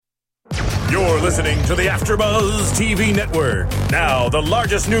You're listening to the AfterBuzz TV Network, now the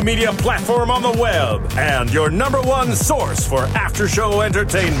largest new media platform on the web, and your number one source for after-show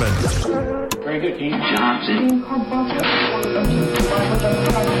entertainment. Very good, Dean Johnson.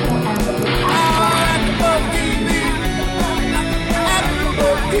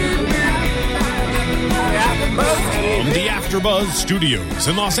 From the AfterBuzz Studios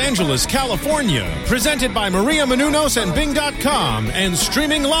in Los Angeles, California, presented by Maria Menounos and Bing.com, and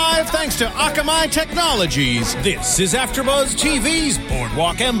streaming live thanks to Akamai Technologies, this is AfterBuzz TV's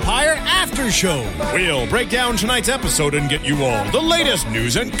Boardwalk Empire After Show. We'll break down tonight's episode and get you all the latest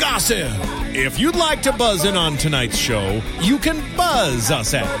news and gossip. If you'd like to buzz in on tonight's show, you can buzz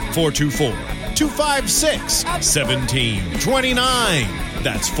us at 424-256-1729.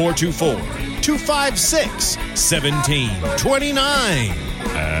 That's 424-256-1729.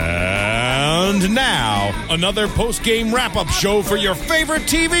 And now, another post-game wrap-up show for your favorite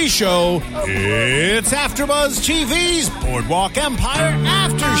TV show. It's AfterBuzz TV's Boardwalk Empire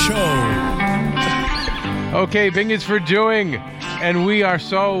After Show. Okay, Bing is for doing, and we are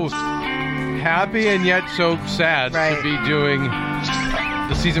so happy and yet so sad to be doing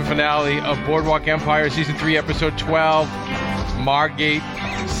the season finale of Boardwalk Empire, Season 3, Episode 12, Margate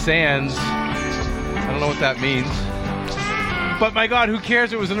Sands. I don't know what that means. But my God, who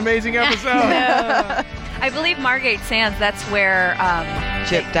cares? It was an amazing episode. I believe Margate Sands, that's where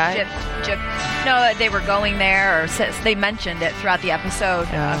Jip died? No, they were going there, or they mentioned it throughout the episode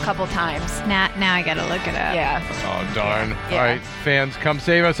a couple times. Now I gotta look it up. Yeah. Oh, darn. Yeah. All right, fans, come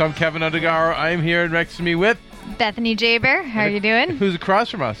save us. I'm Kevin Undergaro. I'm here next to me with Bethany Jaber. How are you doing? Who's across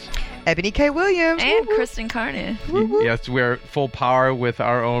from us? Ebony K. Williams. And Kristen Carney. Yes, we're full power with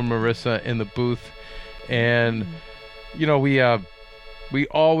our own Marissa in the booth. And, you know, we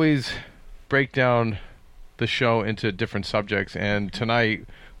always break down the show into different subjects. And tonight,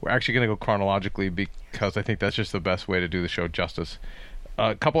 we're actually going to go chronologically because I think that's just the best way to do the show justice.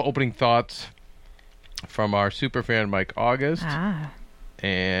 A couple opening thoughts from our superfan, Mike August.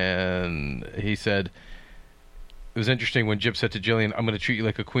 And he said, it was interesting when Jip said to Jillian, I'm going to treat you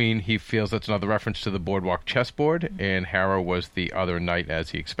like a queen. He feels that's another reference to the Boardwalk chessboard, and Harrow was the other knight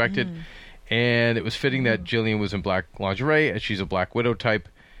as he expected. And it was fitting that Jillian was in black lingerie, as she's a Black Widow type.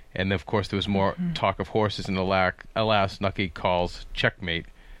 And, of course, there was more talk of horses, and alas, Nucky calls checkmate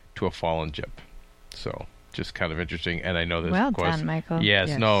to a fallen Jip. So, just kind of interesting. And I know this, well of course. Done, Michael.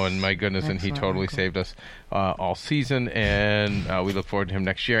 Yes, no, and my goodness, and he Excellent, totally Michael. saved us all season, and we look forward to him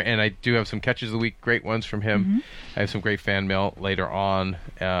next year. And I do have some catches of the week, great ones from him. I have some great fan mail later on,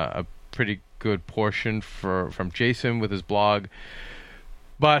 a pretty good portion from Jason with his blog.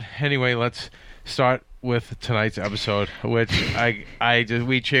 But anyway, let's start with tonight's episode, which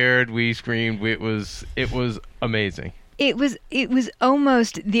we cheered, we screamed, it was amazing. It was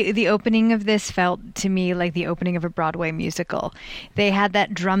almost the opening of this felt to me like the opening of a Broadway musical. They had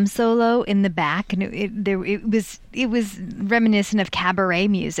that drum solo in the back, and it was reminiscent of cabaret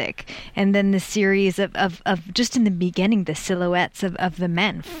music. And then the series of just in the beginning, the silhouettes of the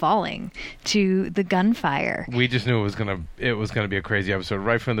men falling to the gunfire. We just knew it was gonna be a crazy episode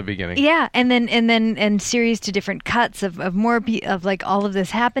right from the beginning. Yeah, and series to different cuts of more of like all of this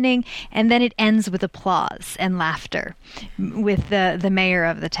happening, and then it ends with applause and laughter with the mayor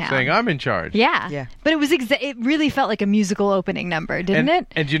of the town Saying, I'm in charge. Yeah. But it was it really felt like a musical opening number, didn't it?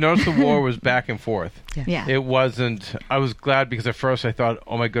 And you notice the war was back and forth. Yeah. It wasn't. I was glad because at first I thought,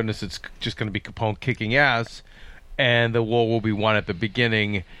 oh my goodness, it's just going to be Capone kicking ass, and the war will be won at the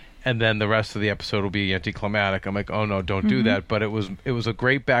beginning, and then the rest of the episode will be anticlimactic. I'm like, oh no, don't do that. But it was a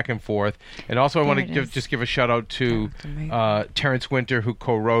great back and forth. And also I want to just give a shout out to Terrence Winter, who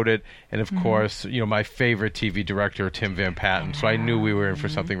co-wrote it, and of course, you know, my favorite TV director, Tim Van Patten. So I knew we were in for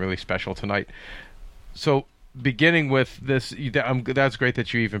something really special tonight. So beginning with this, that's great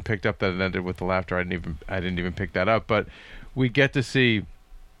that you even picked up that it ended with the laughter. I didn't even pick that up. But we get to see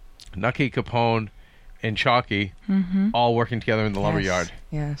Nucky, Capone, and Chalky all working together in the lumberyard.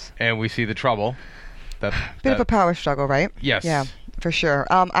 Yes. And we see the trouble. Bit of a power struggle, right? Yes. Yeah, for sure.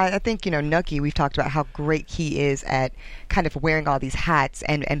 I think, Nucky, we've talked about how great he is at kind of wearing all these hats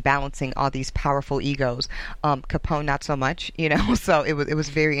and balancing all these powerful egos. Capone, not so much, so it was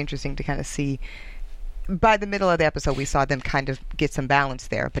very interesting to kind of see. By the middle of the episode, we saw them kind of get some balance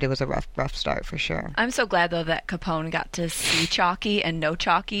there, but it was a rough start for sure. I'm so glad, though, that Capone got to see Chalky and know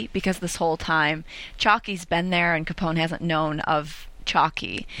Chalky, because this whole time, Chalky's been there and Capone hasn't known of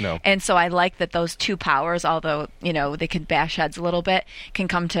Chalky. No. And so I like that those two powers, although, they could bash heads a little bit, can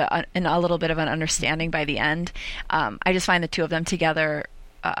come to a little bit of an understanding by the end. I just find the two of them together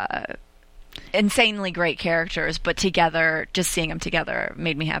insanely great characters, but together, just seeing them together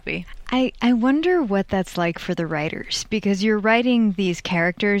made me happy. I wonder what that's like for the writers, because you're writing these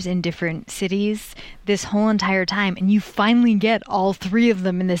characters in different cities this whole entire time, and you finally get all three of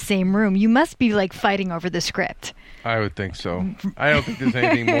them in the same room. You must be like fighting over the script. I would think so. I don't think there's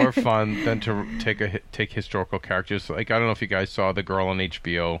anything more fun than to take historical characters. Like, I don't know if you guys saw The Girl on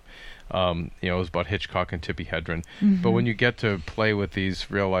HBO. It was about Hitchcock and Tippi Hedren. Mm-hmm. But when you get to play with these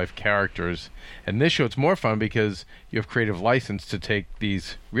real life characters, and this show, it's more fun because you have creative license to take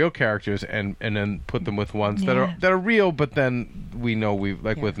these real characters and then put them with ones that are real. But then we know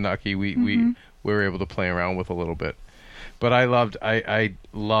with Nucky, we were able to play around with a little bit. But I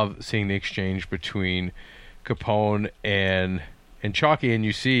love seeing the exchange between Capone and Chalky, and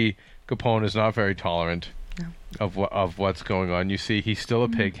you see Capone is not very tolerant of what's going on. You see he's still a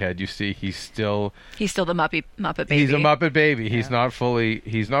pighead. You see he's still the Muppet baby. He's a Muppet baby. Yeah. He's not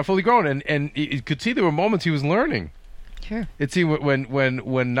fully grown, and you could see there were moments he was learning. Sure. It seemed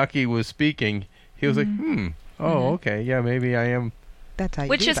when Nucky was speaking, he was like, okay, yeah, maybe I am. That's how you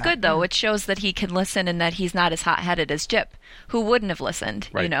Which do is that. good, though. Which shows that he can listen and that he's not as hot-headed as Jip, who wouldn't have listened.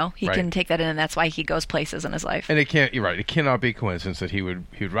 Right. He can take that in, and that's why he goes places in his life. And you're right. It cannot be a coincidence that he would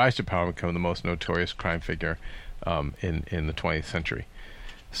rise to power and become the most notorious crime figure in the 20th century.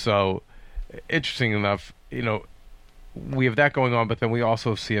 So, interesting enough, we have that going on, but then we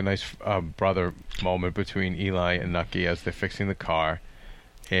also see a nice brother moment between Eli and Nucky as they're fixing the car.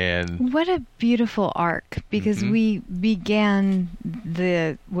 And what a beautiful arc, because we began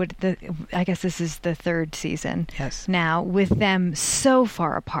I guess this is the third season. Yes. Now with them so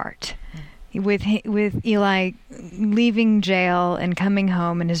far apart, with Eli leaving jail and coming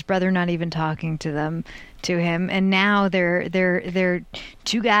home, and his brother not even talking to him, and now they're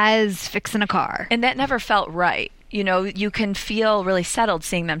two guys fixing a car, and that never felt right. You can feel really settled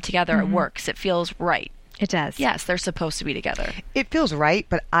seeing them together. It works. It feels right. It does. Yes, they're supposed to be together. It feels right,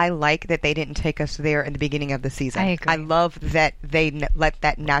 but I like that they didn't take us there in the beginning of the season. I agree. I love that they let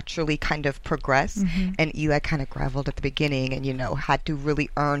that naturally kind of progress, and Eli kind of graveled at the beginning, and had to really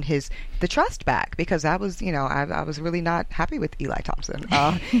earn the trust back, because I was I was really not happy with Eli Thompson.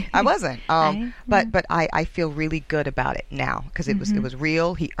 I wasn't. But I feel really good about it now, because it was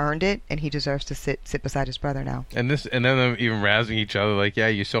real. He earned it, and he deserves to sit beside his brother now. And then them even razzing each other like, yeah,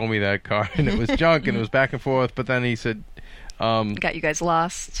 you sold me that car and it was junk and it was back and forth, but then he said, got you guys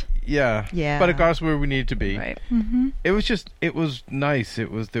lost. Yeah. But it got us where we needed to be. Right. It was nice. There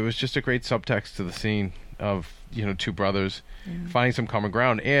was just a great subtext to the scene of two brothers finding some common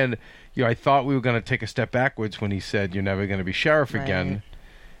ground. And I thought we were going to take a step backwards when he said, "You're never going to be sheriff again."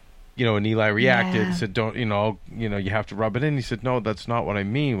 And Eli reacted, said, "Don't you have to rub it in." He said, "No, that's not what I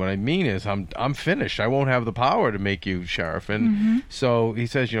mean. What I mean is I'm finished. I won't have the power to make you sheriff." And so he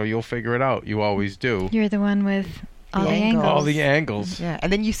says, "You'll figure it out. You always do. You're the one with all the angles. All the angles." Yeah,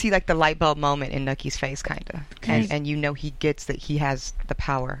 and then you see like the light bulb moment in Nucky's face, kind of, and he gets that he has the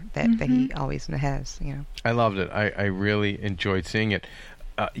power that he always has. I loved it. I really enjoyed seeing it.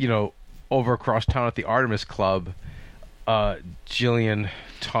 Over across town at the Artemis Club, Jillian,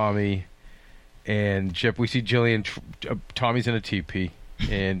 Tommy, and Jip. We see Jillian. Tommy's in a teepee,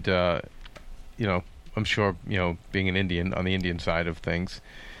 and I'm sure being an Indian on the Indian side of things,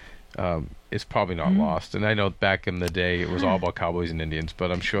 is probably not lost. And I know back in the day it was all about cowboys and Indians,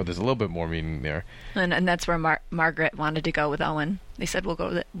 but I'm sure there's a little bit more meaning there. And that's where Margaret wanted to go with Owen. They said we'll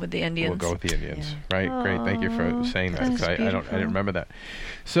go with the Indians. We'll go with the Indians, right? Oh, great. Thank you for saying that. 'Cause I didn't remember that.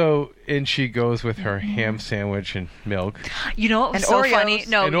 So, and she goes with her ham sandwich and milk. What was so Oreos. funny?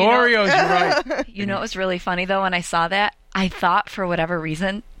 No, and Oreos. You're right. It was really funny though when I saw that. I thought for whatever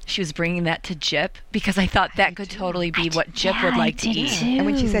reason she was bringing that to Jip, because I thought that could totally be what Jip would like to eat. And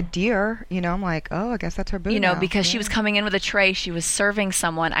when she said dear, I'm like, oh, I guess that's her boo. Because she was coming in with a tray, she was serving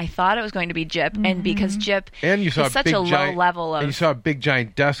someone. I thought it was going to be Jip, and because Jip is such a low level of... And you saw a big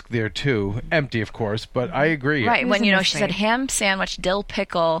giant desk there too, empty of course, but I agree. Right, when she said ham sandwich, dill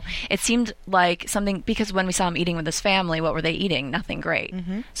pickle, it seemed like something, because when we saw him eating with his family, what were they eating? Nothing great.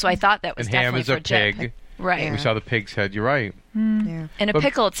 So I thought that was and definitely ham is for Jip. Pig. Right. Yeah. We saw the pig's head. You're right. Yeah. And a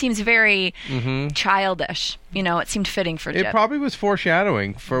pickle, it seems very childish. It seemed fitting for Jip. It probably was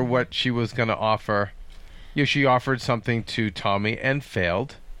foreshadowing for what she was going to offer. She offered something to Tommy and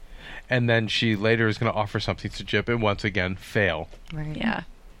failed. And then she later is going to offer something to Jip and once again fail. Right. Yeah.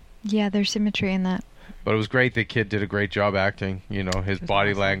 Yeah, there's symmetry in that. But it was great. The kid did a great job acting. His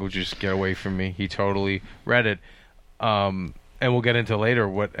body language, just get away from me. He totally read it. And we'll get into later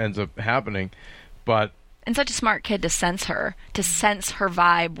what ends up happening. But... And such a smart kid to sense her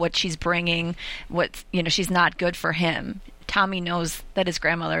vibe, what she's bringing, she's not good for him, Tommy knows that his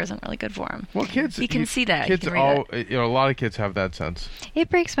grandmother isn't really good for him. Well, kids, he can see that. Kids he can read it. a lot of kids have that sense. It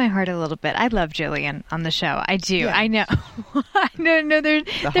breaks my heart a little bit. I love Jillian on the show. I do. Yeah. I know. I know. There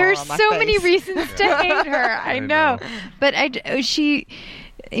horror are on my so many face. reasons to hate her. I know. But she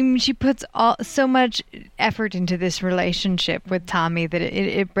puts so much effort into this relationship with Tommy that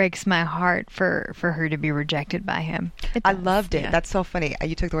it breaks my heart for her to be rejected by him. I loved it. Yeah. That's so funny.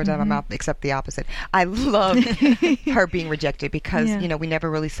 You took the words out of my mouth, except the opposite. I loved her being rejected because, we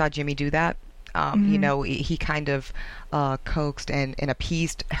never really saw Jimmy do that. He kind of coaxed and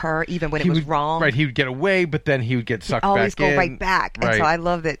appeased her even when it was wrong. Right, he would get away, but then he would get sucked back in. Always go right back. Right. And so I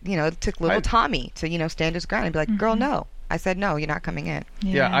love that, it took little Tommy to, stand his ground and be like, girl, no. I said, no, you're not coming in.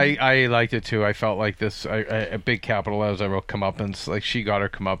 Yeah, I liked it too. I felt like this, a big capital as I wrote comeuppance, like she got her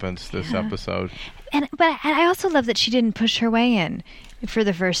comeuppance this episode. But I also love that she didn't push her way in for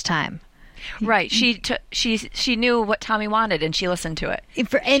the first time. Right. She knew what Tommy wanted and she listened to it.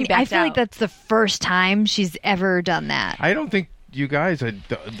 And I feel like that's the first time she's ever done that. I don't think you guys,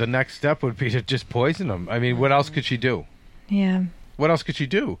 the next step would be to just poison him. I mean, what else could she do? Yeah. What else could she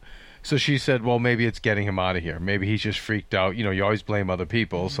do? So she said, well, maybe it's getting him out of here. Maybe he's just freaked out. You always blame other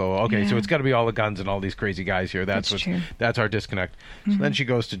people. So, okay, so it's got to be all the guns and all these crazy guys here. That's true. That's our disconnect. So then she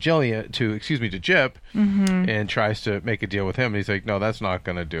goes to Jip, and tries to make a deal with him. And he's like, no, that's not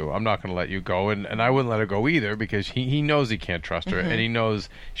going to do. I'm not going to let you go. And I wouldn't let her go either because he knows he can't trust her. And he knows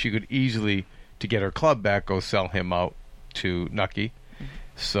she could easily, to get her club back, go sell him out to Nucky.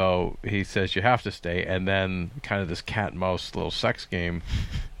 So he says, you have to stay. And then kind of this cat and mouse little sex game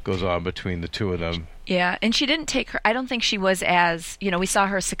goes on between the two of them. Yeah, and she didn't take her. I don't think she was as we saw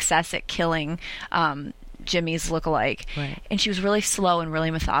her success at killing Jimmy's lookalike, right. And she was really slow and really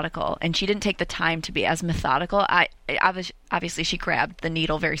methodical. And she didn't take the time to be as methodical. Obviously she grabbed the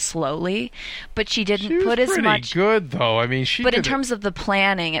needle very slowly, but she didn't put as much. Good though. I mean, But in terms of the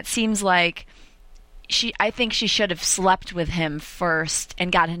planning, it seems like I think she should have slept with him first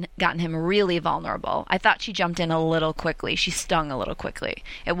and gotten him really vulnerable. I thought she jumped in a little quickly. She stung a little quickly.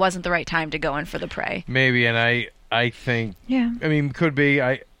 It wasn't the right time to go in for the prey. Maybe, and I think, I mean, could be.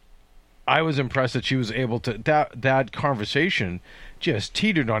 I was impressed that she was able to. That conversation just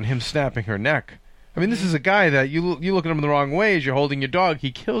teetered on him snapping her neck. I mean, this is a guy that you look at him the wrong way as you're holding your dog,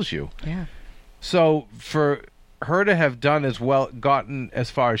 he kills you. Yeah. So for her to have gotten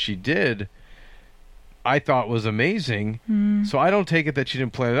as far as she did, I thought was amazing. So I don't take it that she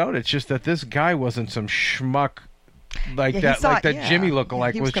didn't plan it out. It's just that this guy wasn't some schmuck like Jimmy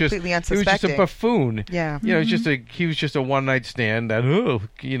lookalike. He was completely he was just a buffoon. Yeah. He was just a one night stand that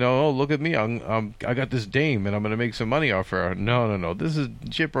look at me, I got this dame and I'm going to make some money off her. No. This is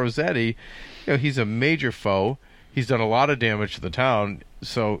Chip Rossetti. He's a major foe. He's done a lot of damage to the town.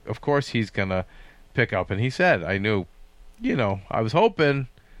 So of course he's going to pick up. And he said, I knew, I was hoping.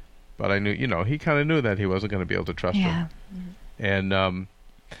 But I knew, he kind of knew that he wasn't going to be able to trust her. And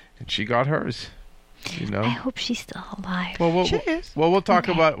she got hers. I hope she's still alive. Well, she is. Well, we'll talk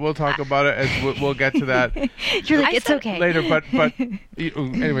about it as we'll get to that. You're like, it's okay later. But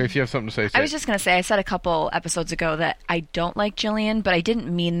anyway, if you have something to say. I was just going to say, I said a couple episodes ago that I don't like Jillian, but I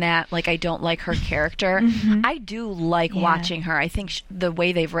didn't mean that. Like, I don't like her character. I do like watching her. I think the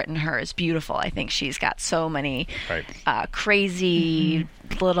way they've written her is beautiful. I think she's got so many crazy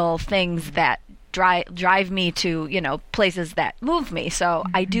little things that drive me to places that move me. So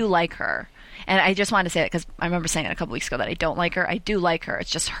I do like her. And I just wanted to say that because I remember saying it a couple weeks ago that I don't like her. I do like her. It's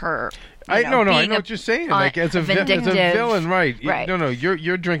just her. I know what you're saying. Like as a villain, right? Right. No,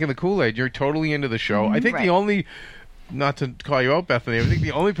 you're drinking the Kool-Aid. You're totally into the show. I think the only, not to call you out, Bethany, I think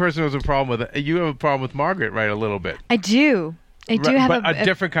the only person who has a problem with it, you have a problem with Margaret, right? A little bit. I do. I do have a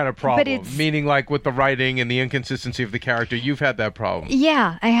different kind of problem. Meaning, like with the writing and the inconsistency of the character, you've had that problem.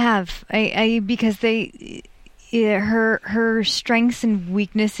 Yeah, I have. Because they. Her strengths and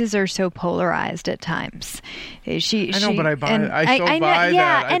weaknesses are so polarized at times. But I buy it. I buy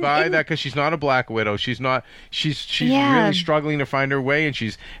that. I buy that because she's not a Black Widow. She's not. She's really struggling to find her way,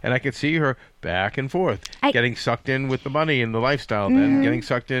 and I could see her back and forth, getting sucked in with the money and the lifestyle, then getting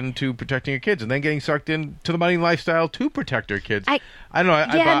sucked into protecting her kids, and then getting sucked into the money and lifestyle to protect her kids. I don't know.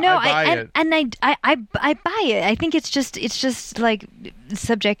 I buy it. And I buy it. I think it's just like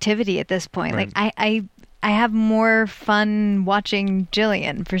subjectivity at this point. Right. Like I have more fun watching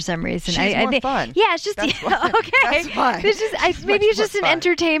Jillian for some reason. She's more fun. Yeah, it's just okay. That's fine. Maybe it's just an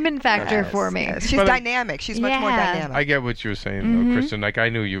entertainment factor for me. Yes. She's dynamic. She's much more dynamic. I get what you were saying, though, Kristen. Like I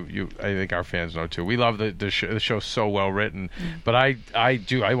knew you. I think our fans know too. We love the show's so well written, but I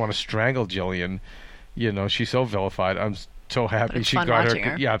want to strangle Jillian. She's so vilified. I'm so happy she got her.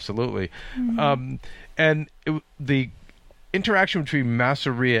 her. Yeah, absolutely. interaction between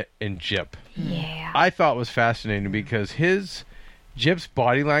Masseria and Jip, I thought was fascinating because Jip's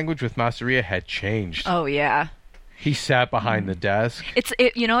body language with Masseria had changed. Oh, yeah. He sat behind the desk.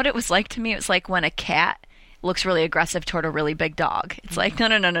 You know what it was like to me? It was like when a cat looks really aggressive toward a really big dog. It's like,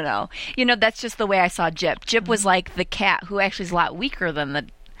 no. You know, that's just the way I saw Jip. Jip was like the cat who actually is a lot weaker than the...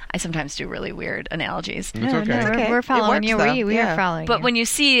 I sometimes do really weird analogies. It's okay. We're following you. Works, We are following But you. when you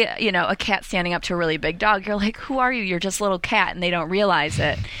see, a cat standing up to a really big dog, you're like, who are you? You're just a little cat, and they don't realize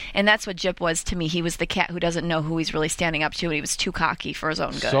it. And that's what Jip was to me. He was the cat who doesn't know who he's really standing up to, and he was too cocky for his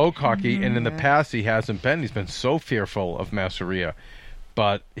own good. So cocky, and in the past he hasn't been. He's been so fearful of Masseria.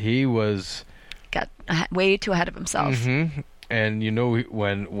 But he was... Got way too ahead of himself. Mm-hmm. And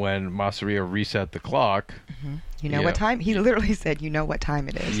when Masseria reset the clock... You know what time? He literally said, you know what time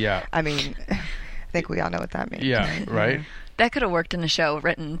it is. Yeah. I mean, I think we all know what that means. Yeah, right? That could have worked in a show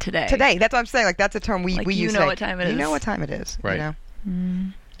written today. Today, that's what I'm saying. Like, that's a term we you use. know what time it is. You know what time it is. Right. You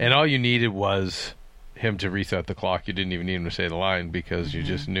know? And all you needed was him to reset the clock. You didn't even need him to say the line because you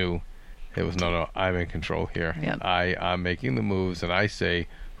just knew it was, no, I'm in control here. Yep. I'm making the moves, and I say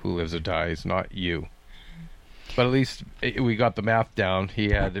who lives or dies, not you. But at least we got the math down.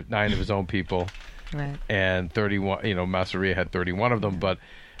 He had 9 of his own people. Right. And 31, Masseria had 31 of them, but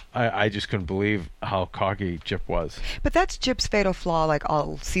I just couldn't believe how cocky Jip was. But that's Jip's fatal flaw, like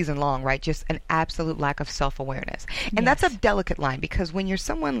all season long, right? Just an absolute lack of self-awareness. And that's a delicate line because when you're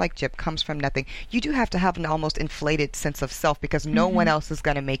someone like Jip comes from nothing, you do have to have an almost inflated sense of self because no one else is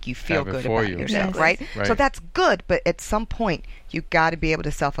going to make you feel Have it good for about you. yourself, Yes. right? Right. So that's good, but at some point, you got to be able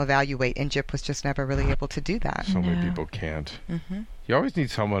to self-evaluate, and Jip was just never really able to do that. So many people can't. You always need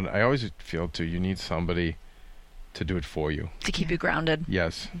someone, I always feel too, you need somebody to do it for you. To keep you grounded.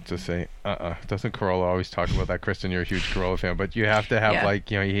 Yes, to say, Doesn't Corolla always talk about that? Kristen, you're a huge Corolla fan, but you have to have,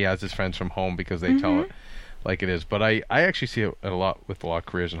 he has his friends from home because they tell it like it is. But I actually see it a lot with a lot of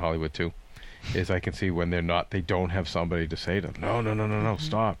careers in Hollywood, too, is I can see when they don't have somebody to say to them, no,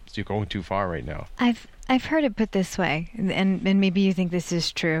 stop. You're going too far right now. I've heard it put this way, and maybe you think this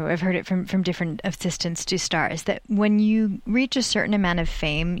is true. I've heard it from different assistants to stars, that when you reach a certain amount of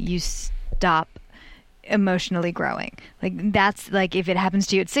fame, you stop emotionally growing. Like that's like if it happens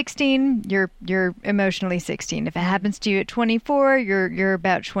to you at 16, you're emotionally 16. If it happens to you at 24, you're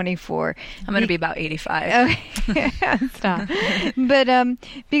about 24. I'm going to be about 85. Okay, stop. But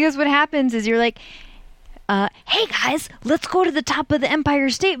because what happens is you're like, hey guys, let's go to the top of the Empire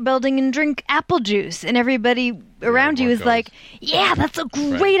State Building and drink apple juice, and everybody around you is goes. like, yeah, that's a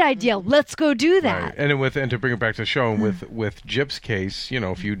great idea. Let's go do that. Right. And to bring it back to the show, with Jip's case,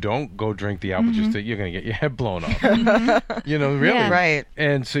 if you don't go drink the apple juice, you're going to get your head blown off. Really. Yeah. Right.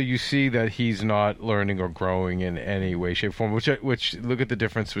 And so you see that he's not learning or growing in any way, shape, form. Which look at the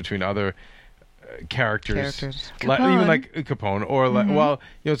difference between other characters. Even like Capone, or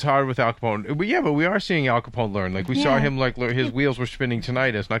it's hard with Al Capone. But we are seeing Al Capone learn. Like we saw him, his wheels were spinning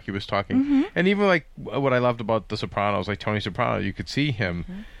tonight as Nucky was talking. And even like what I loved about The Sopranos, like Tony Soprano, you could see him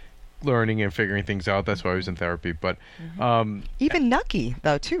learning and figuring things out. That's why he was in therapy. But even Nucky,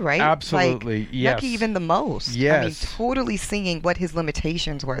 though, too, right? Absolutely, like, yes. Nucky even the most. Yes. I mean, totally seeing what his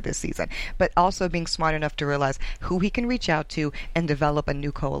limitations were this season, but also being smart enough to realize who he can reach out to and develop a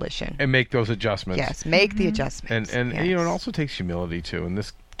new coalition. And make those adjustments. Yes, make the adjustments. And yes. it also takes humility, too. And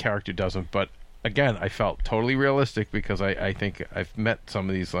this character doesn't. But, again, I felt totally realistic because I think I've met some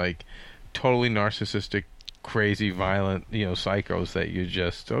of these, like, totally narcissistic, crazy, violent, psychos that you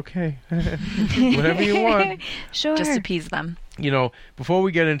just, okay, whatever you want. Sure. Just appease them. Before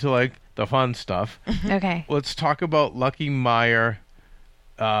we get into, like, the fun stuff, Okay. let's talk about Lucky, Meyer,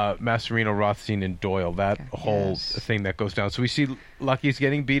 Mascherino, Rothstein, and Doyle, that whole thing that goes down. So we see Lucky's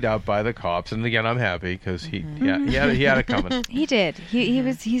getting beat up by the cops, and again, I'm happy because he had it coming. He did.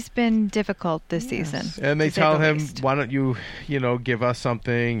 He's been difficult this season. And they to say tell the him, least. why don't you, give us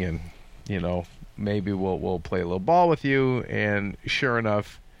something, and, maybe we'll play a little ball with you. And sure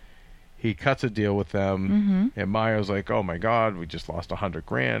enough, he cuts a deal with them, and Meyer's like, oh my God, we just lost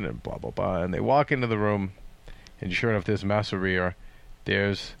 $100,000 and blah, blah, blah. And they walk into the room, and sure enough, there's Masseria,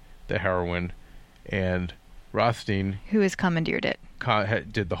 there's the heroine, and Rothstein, Who has commandeered it?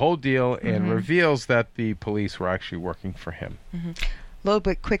 did the whole deal and reveals that the police were actually working for him. Little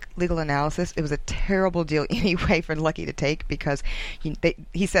bit quick legal analysis. It was a terrible deal anyway for Lucky to take because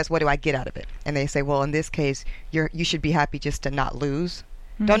he says, what do I get out of it? And they say, well, in this case, you should be happy just to not lose.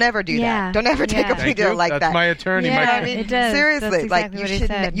 Don't ever do Yeah. that. Don't ever take a Yeah. plea Thank deal you. like That's that. my attorney. Yeah, my I mean, it does. seriously, That's like exactly you what he should.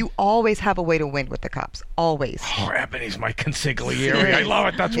 said. You always have a way to win with the cops. Always. Oh, Ebony's my consigliere. I love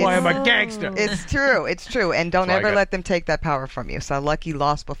it. That's why I'm a gangster. It's true. It's true. And don't So I ever got- let them take that power from you. So Lucky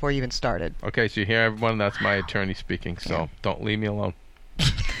lost before you even started. Okay, so you hear everyone. That's my attorney speaking. So don't leave me alone.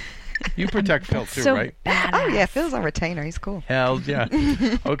 You protect Phil too, so right? badass. Oh yeah, Phil's on retainer. He's cool. Hell yeah.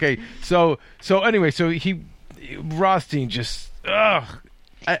 Okay, so anyway, so Rothstein just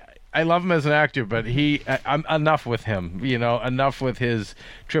I love him as an actor, but I'm enough with him. Enough with his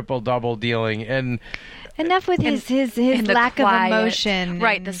triple-double dealing and. Enough with his And the lack quiet- of emotion.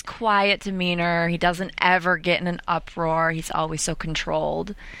 Right, and- this quiet demeanor. He doesn't ever get in an uproar. He's always so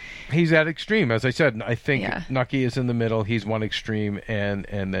controlled. He's at extreme, as I said. I think Yeah. Nucky is in the middle. He's one extreme, and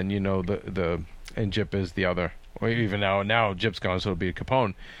then and Jip is the other. Or even now Jip's gone, so it'll be a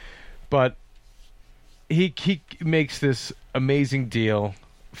Capone. But he makes this amazing deal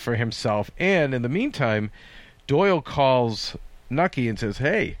for himself, and in the meantime, Doyle calls Nucky and says,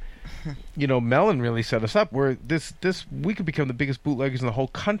 "Hey, Mellon really set us up. We could become the biggest bootleggers in the whole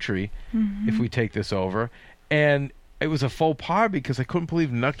country if we take this over." And it was a faux pas because I couldn't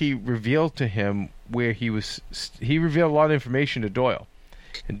believe Nucky revealed to him where he was. He revealed a lot of information to Doyle.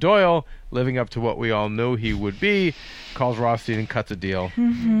 And Doyle, living up to what we all knew he would be, calls Rothstein and cuts a deal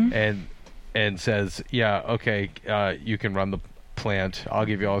and says, "Yeah, okay, you can run the plant. I'll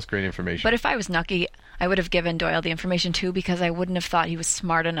give you all this great information." But if I was Nucky, I would have given Doyle the information too, because I wouldn't have thought he was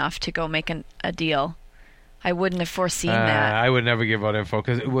smart enough to go make a deal. I wouldn't have foreseen that. I would never give out info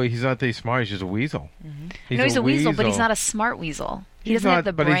because he's not that smart. He's just a weasel. He's a weasel, but he's not a smart weasel. He doesn't have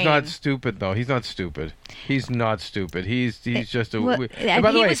the but brain. he's not stupid, though. He's not stupid. He's not stupid. He's just a. Well, And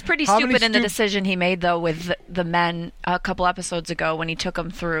by the He way, was pretty how many stupid in the decision he made, though, with the men a couple episodes ago when he took them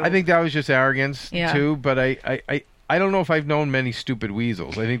through. I think that was just arrogance Yeah. too. But I don't know if I've known many stupid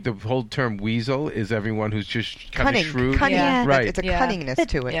weasels. I think the whole term weasel is everyone who's just kind of shrewd. Cunning. Yeah. Right. It's a Yeah. cunningness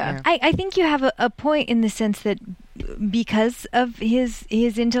to it. yeah. Yeah. I think you have a point in the sense that because of his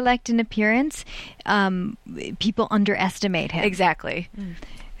intellect and appearance, people underestimate him. Exactly.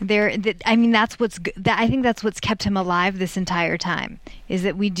 That's what's. I think that's what's kept him alive this entire time. Is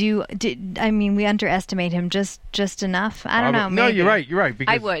that we underestimate him just enough. I don't know. No, maybe. you're right. You're right.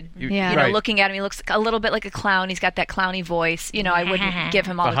 Because I would. Yeah. right. Looking at him, he looks a little bit like a clown. He's got that clowny voice. I wouldn't give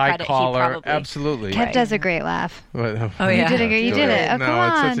him all the the high credit. collar, He probably. absolutely. Kev does a great laugh. Oh, You yeah. did it. You did it. Oh, No, come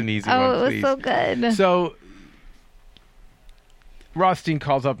on. it's such an easy oh, one, it was please. so good. So Rothstein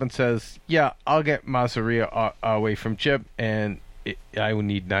calls up and says, "Yeah, I'll get Masseria away from Chip, and I will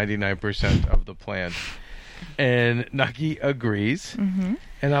need 99% of the plan." And Nucky agrees, and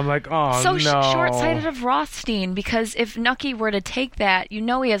I'm like, "Oh So no!" short-sighted of Rothstein, because if Nucky were to take that, he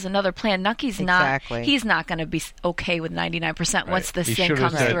has another plan. Nucky's Exactly. not. He's not going to be okay with 99% once Right. this He thing should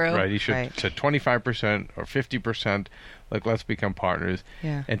have comes said, through. Right, he should have Right. said 25% or 50%. Like, let's become partners.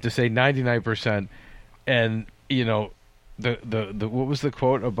 Yeah. And to say 99%, and the what was the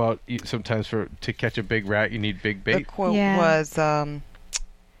quote about sometimes to catch a big rat you need big The bait? quote Yeah. was,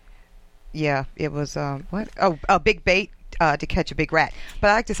 it was, what? Oh, a big bait to catch a big rat. But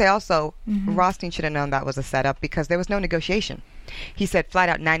I like to say also, Rothstein should have known that was a setup because there was no negotiation. He said flat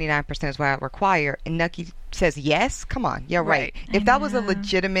out 99% is what I require, and Nucky says yes. Come on, yeah, right. Right. If that was a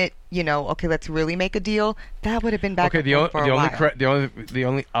legitimate, okay, let's really make a deal, that would have been back Okay, and forth for a while. the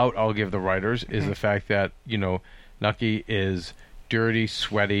only out I'll give the writers is the fact that Nucky is dirty,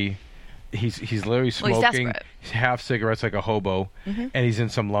 sweaty. He's literally Well, he's smoking desperate. half cigarettes like a hobo, and he's in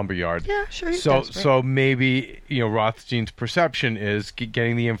some lumberyard. Yeah, sure, he's So desperate. so maybe Rothstein's perception is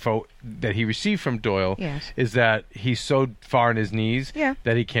getting the info that he received from Doyle Yes. is that he's so far on his knees Yeah.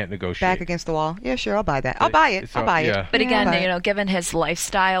 that he can't negotiate. Back against the wall. Yeah, sure, I'll buy that. I'll buy it. So, I'll buy yeah. it. But again, Yeah. given his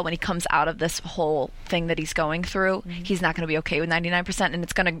lifestyle, when he comes out of this whole thing that he's going through, he's not going to be okay with 99%, and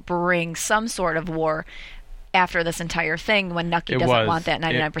it's going to bring some sort of war after this entire thing when Nucky It doesn't was. want that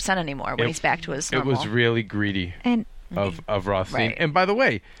 99% anymore when It- he's back to his It normal. was really greedy And of Rothstein. Right. And by the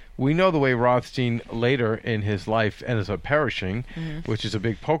way, we know the way Rothstein later in his life ends up perishing, which is a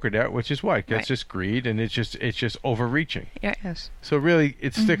big poker debt, which is what? That's Right. just greed, and it's just overreaching. Yeah. Yes. So really,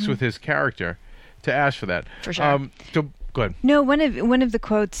 it sticks with his character to ask for that. For sure. So go ahead. no, one of the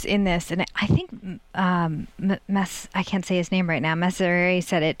quotes in this, and I think I can't say his name right now. Messere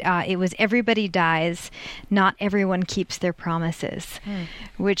said it. It was everybody dies, not everyone keeps their promises,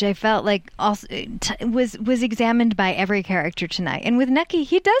 which I felt like also was examined by every character tonight. And with Nucky,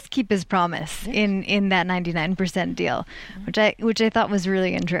 he does keep his promise in that 99% deal, which I thought was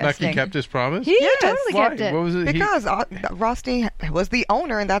really interesting. Nucky kept his promise? He Yes. totally Why? kept it. What was it? Because Rothstein was the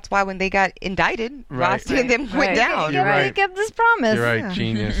owner, and that's why when they got indicted, Right. Rothstein and them went Right. down. You're Right. he kept his promise. You're right,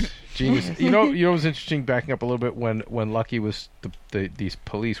 genius. You know what was interesting, backing up a little bit, when Lucky was these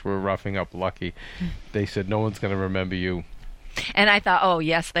police were roughing up Lucky, they said no one's going to remember you. And I thought, oh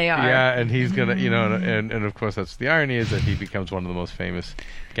yes, they are. Yeah, and he's gonna, and of course that's the irony is that he becomes one of the most famous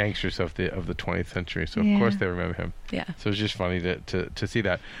gangsters of the 20th century. So of course they remember him. Yeah. So it's just funny to see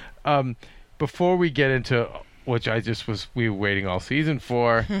that. Before we get into which we were waiting all season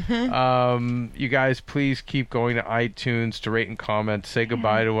for. You guys, please keep going to iTunes to rate and comment. Say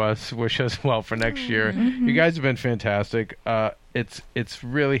goodbye to us. Wish us well for next year. You guys have been fantastic. It's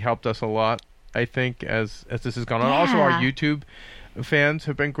really helped us a lot, I think, as this has gone on. Also, our YouTube fans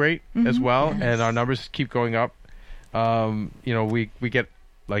have been great as well, and our numbers keep going up. We get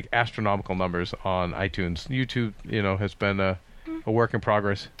like astronomical numbers on iTunes. YouTube, has been a work in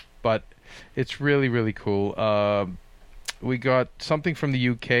progress, but it's really, really cool. We got something from the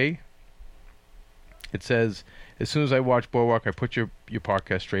UK. It says, as soon as I watch Boardwalk, I put your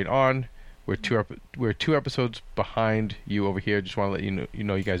podcast straight on. We're two episodes behind you over here. Just want to let you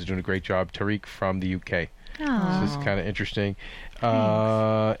know you guys are doing a great job. Tariq from the UK. Aww. This is kind of interesting.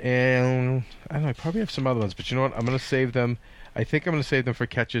 And I don't know, I probably have some other ones, but you know what? I'm going to save them. I think I'm going to save them for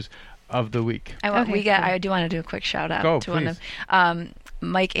catches of the week. I do want to do a quick shout out to one of them.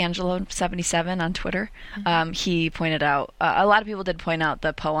 Mike Angelo 77 on Twitter. He pointed out a lot of people did point out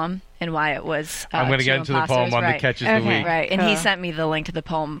the poem and why it was. I'm going to get into the poem on the catches of the week. Right, and he sent me the link to the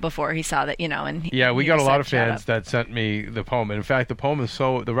poem before he saw that. And we got a lot of fans that sent me the poem. And in fact, the poem is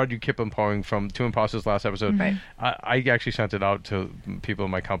the Rudyard Kipling poem from Two Imposters last episode. Right. I actually sent it out to people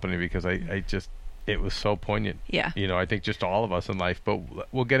in my company because it was so poignant. Yeah. I think just all of us in life. But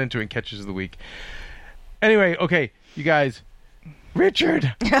we'll get into it in catches of the week. Anyway, okay, you guys.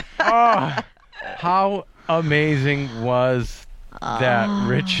 Richard! How amazing was that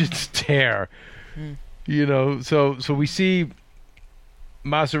Richard's tear? So we see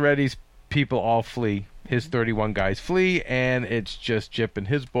Massaretti's people all flee. His 31 guys flee, and it's just Jip and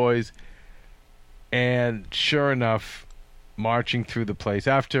his boys. And sure enough, marching through the place,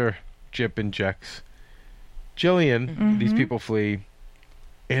 after Jip injects Jillian, these people flee,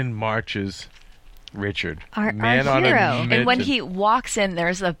 in marches Richard, our hero. And when he walks in,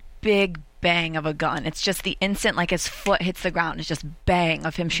 there's a big bang of a gun. It's just the instant, like his foot hits the ground, it's just bang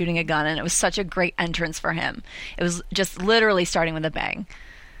of him shooting a gun, and it was such a great entrance for him. It was just literally starting with a bang.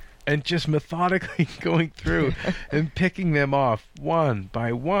 And just methodically going through and picking them off one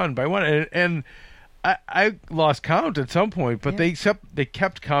by one by one. And I lost count at some point, but they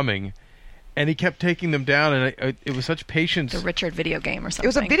kept coming. And he kept taking them down, and it was such patience. The Richard video game or something. It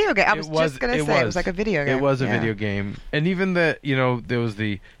was a video game. I was just going to say, it was like a video game. It was a video game. And even there was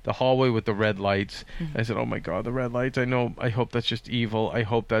the hallway with the red lights. I said, oh my God, the red lights. I hope that's just evil. I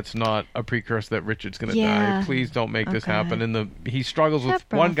hope that's not a precursor that Richard's going to die. Please don't make this happen. And he struggles with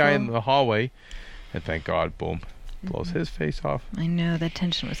one guy in the hallway, and thank God, boom. Blows his face off. I know, that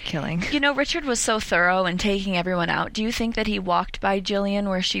tension was killing. Richard was so thorough in taking everyone out. Do you think that he walked by Jillian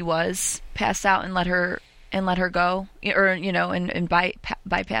where she was, passed out, and let her go, or and bypassed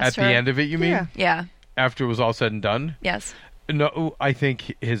her at the end of it? You mean? Yeah. After it was all said and done? Yes. No, I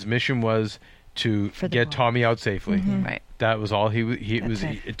think his mission was to get Tommy out safely. Right. That was all. He was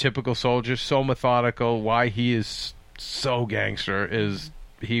a typical soldier, so methodical. Why he is so gangster is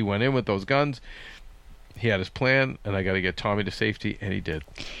he went in with those guns. He had his plan, and I got to get Tommy to safety, and he did.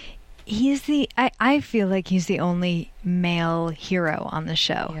 I feel like he's the only male hero on the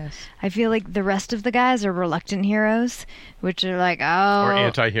show. Yes. I feel like the rest of the guys are reluctant heroes, which are like, or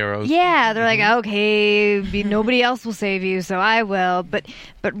anti-heroes. Yeah, they're like, okay, nobody else will save you, so I will. But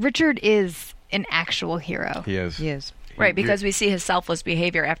Richard is an actual hero. He is. He is. Right, because we see his selfless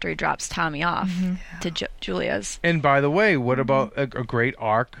behavior after he drops Tommy off to Julia's. And by the way, what about a great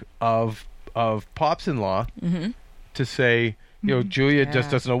arc of Pops-in-law to say, Julia just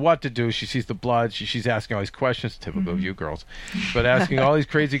doesn't know what to do. She sees the blood. She's asking all these questions, typical of you girls, but asking all these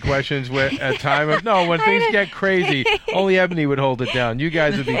crazy questions when things get crazy, only Ebony would hold it down. You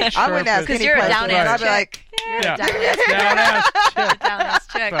guys would be I wouldn't ask any you're a questions. down-ass I'd be like, down-ass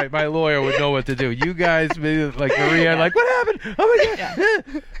chick. Right, my lawyer would know what to do. You guys, like Maria, like, what happened? Oh my God!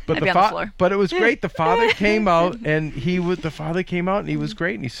 Yeah. But but it was great. The father came out, and he was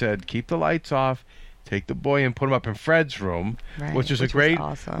great, and he said, "Keep the lights off. Take the boy and put him up in Fred's room," which is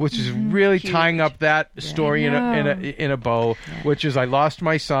awesome. Which is really tying up that story in a bow. Yeah. Which is, I lost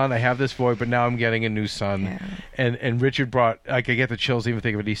my son, I have this boy, but now I'm getting a new son. Yeah. And Richard brought, I could get the chills even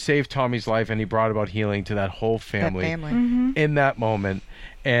thinking of it. He saved Tommy's life, and he brought about healing to that whole family. In that moment.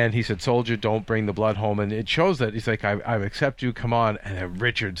 And he said, "Soldier, don't bring the blood home." And it shows that he's like, I accept you. Come on. And then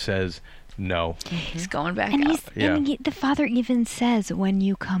Richard says, no. He's going back And out. he's Yeah. and the father even says, "When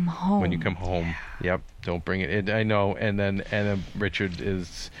you come home." When you come home, yep, don't bring it. I know. And then Richard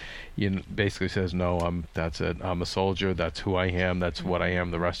is, basically says, no, that's it. I'm a soldier. That's who I am. That's what I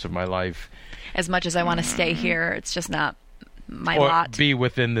am the rest of my life. As much as I want to stay here, it's just not my Or lot. be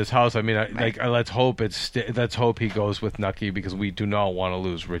within this house. I mean, let's hope let's hope he goes with Nucky, because we do not want to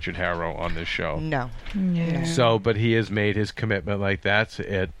lose Richard Harrow on this show. No. No. So, but he has made his commitment. Like, that's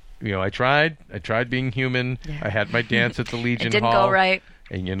it. I tried being human. Yeah. I had my dance at the Legion It didn't Hall. go right.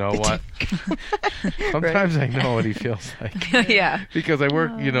 And you know what? Sometimes I know what he feels like. Yeah. Because I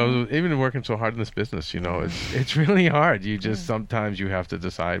work, even working so hard in this business, it's really hard. You just sometimes you have to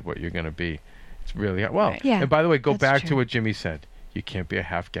decide what you're going to be. It's really hard. Well, Right. Yeah, and by the way, go that's back true. to what Jimmy said. You can't be a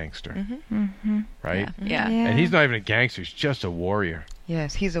half gangster, right? Yeah. And he's not even a gangster. He's just a warrior.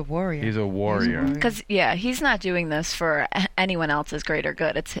 Yes, he's a warrior. He's a warrior. Because he's not doing this for anyone else's greater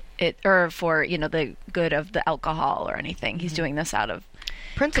good. Or for the good of the alcohol or anything. He's doing this out of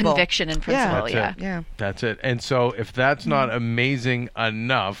Principle. conviction and principle. That's Yeah. it. Yeah. That's it. And so if that's not amazing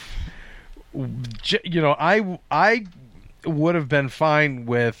enough, I would have been fine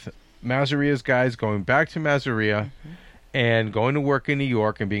with Mazaria's guys going back to Mazaria and going to work in New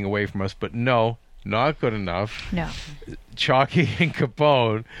York and being away from us. But no, not good enough. No. Chalky and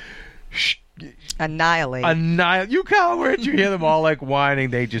Capone Annihilate. you where'd you hear them all like whining?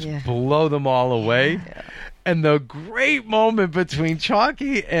 They just Yeah. blow them all away. Yeah. And the great moment between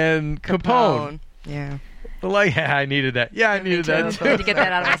Chalky and Capone. Yeah. Like, I needed that. Yeah, I needed that I too. had to get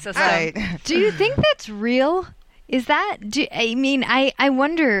that out of my system. Right. Do you think that's real? Is that? I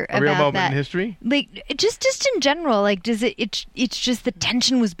wonder A about real moment that. in history? Like just in general, like does it's just the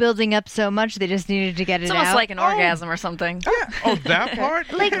tension was building up so much they just needed to get It's it almost out. like an orgasm or something. Oh, that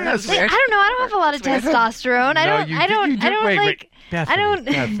part? Like, Yes. like, I don't know. I don't have a lot of testosterone. No, I you don't wait, like. Bethany, I don't.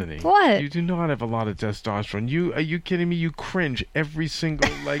 Bethany, What? You do not have a lot of testosterone. Are you kidding me? You cringe every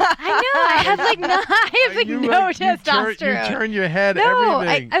single like. I know. I have like no. I have like you, no like, testosterone. You turn your head. no,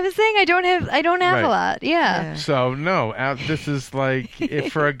 everything. I was saying I don't have Right. a lot. Yeah. Yeah. So no, this is like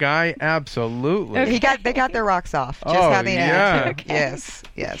for a guy, absolutely. They got their rocks off. Just Oh, how they yeah. needed to. Yes.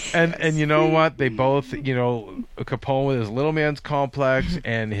 Yes. And you know what? They both, Capone with his little man's complex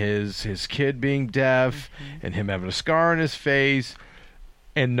and his kid being deaf and him having a scar on his face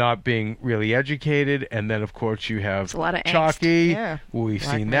and not being really educated. And then, of course, you have It's a lot of angst. Chalky. Yeah. We've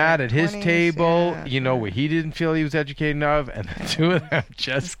Black seen man that in at his 20s, table, yeah, where he didn't feel he was educated enough. And the two of them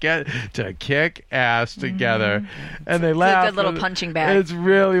just get to kick ass together. And they laugh. good little and punching bag. It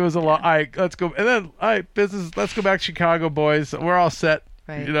really was a lot. All right, let's go. And then, all right, business, let's go back to Chicago, boys. We're all set.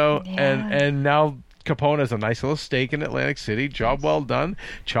 Right. Yeah. And now Capone has a nice little stake in Atlantic City. Job well done.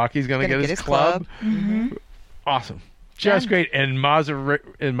 Chalky's gonna get his club. Awesome, just great. And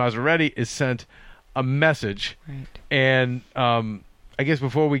Maserati is sent a message. Right. And I guess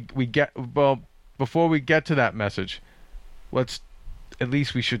before we get to that message,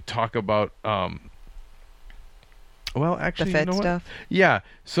 we should talk about actually, The Fed you know what? stuff. Yeah.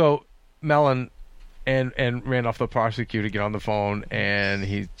 So Mellon and Randolph, the prosecutor, get on the phone, and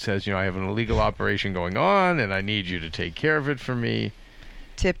he says, I have an illegal operation going on, and I need you to take care of it for me.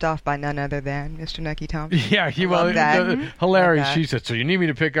 Tipped off by none other than Mr. Nucky Thompson. Yeah, Love that. Hilarious. Love that. She said, so you need me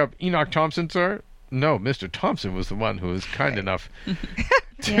to pick up Enoch Thompson, sir? No, Mr. Thompson was the one who was kind enough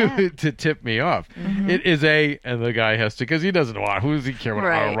to tip me off. It is and the guy has to, because he doesn't want, who does he care about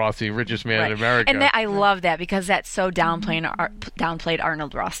Arnold Rossi, richest man in America? And I love that because that's so downplayed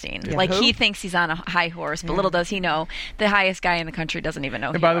Arnold Rothstein. Yeah. Like Who? he thinks he's on a high horse, but little does he know the highest guy in the country doesn't even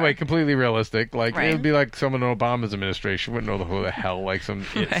know. And by the way, completely realistic. Like Right. it would be like someone in Obama's administration wouldn't know who the hell like some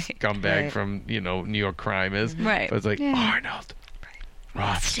Right. scumbag Right. from New York crime is. Right. But it's like Yeah. Arnold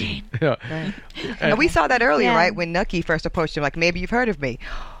Rothstein. Yeah. Right. And we saw that earlier, Yeah. right? When Nucky first approached him, like, maybe you've heard of me.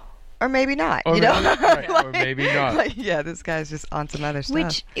 Or maybe not, Or you know? maybe- right, or maybe not. Like, yeah, this guy's just on some other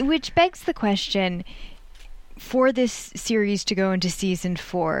stuff. Which begs the question, for this series to go into season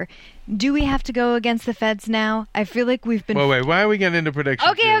 4, do we have to go against the feds now? I feel like we've been. Well, wait. Why are we getting into predictions?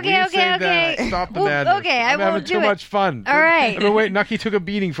 Okay, here? okay, We okay, save that. okay. Stop the Well, madness. okay, I I'm having won't too do it. much fun. All right. But wait, Nucky took a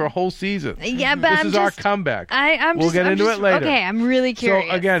beating for a whole season. Yeah, but This I'm is just, our comeback. I'm We'll just, get I'm into just- it later. Okay, I'm really curious.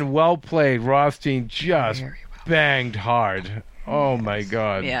 So again, well played. Rothstein just Very well. banged hard. Oh my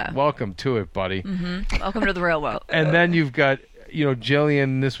God. Yeah. Welcome to it, buddy. Welcome to the real world. And then you've got,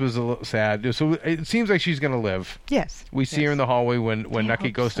 Jillian. This was a little sad. So it seems like she's going to live. Yes. We see her in the hallway when Nucky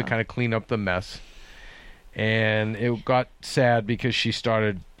hope goes to so. kind of clean up the mess. And it got sad because she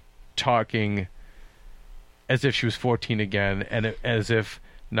started talking as if she was 14 again, and as if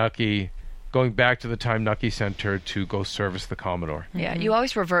Nucky going back to the time Nucky sent her to go service the Commodore. Yeah, you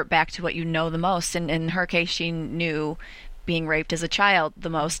always revert back to what you know the most. And in her case, she knew being raped as a child the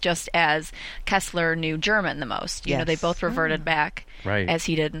most, just as Kessler knew German the most. You know, they Yes. both reverted back, Right. as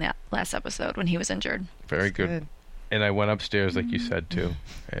he did in that last episode when he was injured. Very good. good. And I went upstairs, like you said too.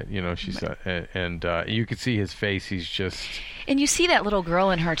 She said, and you could see his face. He's just And you see that little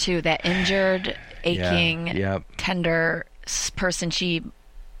girl in her too, that injured, aching, Yep. tender person she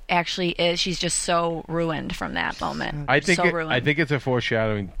actually is. She's just so ruined from that moment. I think so ruined. I think it's a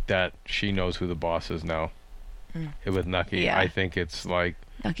foreshadowing that she knows who the boss is now. With Nucky, Yeah. I think it's like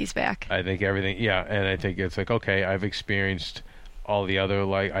Nucky's back. I think everything. Yeah, and I think it's like okay, I've experienced all the other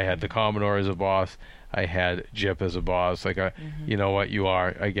like I had the Commodore as a boss. I had Jip as a boss. Like, you know what you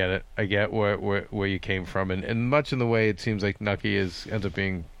are. I get it. I get where you came from, and much in the way it seems like Nucky ends up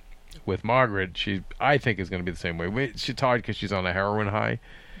being with Margaret. I think is going to be the same way. It's hard because she's on a heroin high,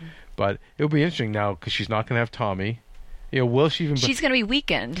 but it'll be interesting now because she's not going to have Tommy. Will she even? She's going to be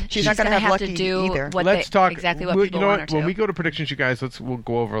weakened. She's not gonna gonna have to Lucky do either. what Let's talk exactly what we- people you know want what? her When to. we go to predictions, you guys, we'll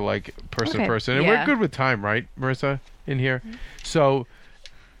go over like person to Okay. person, and Yeah. we're good with time, right, Marissa? In here, so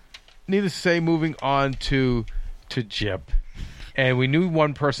needless to say, moving on to Jip, and we knew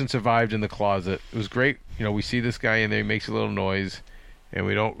one person survived in the closet. It was great. We see this guy in there, he makes a little noise, and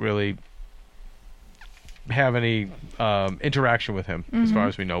we don't really have any interaction with him as far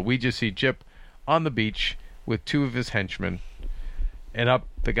as we know. We just see Jip on the beach with two of his henchmen, and up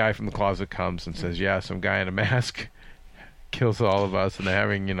the guy from the closet comes and says, yeah, some guy in a mask kills all of us, and they're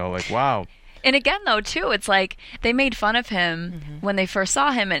having, like, wow. And again, though, too, it's like they made fun of him when they first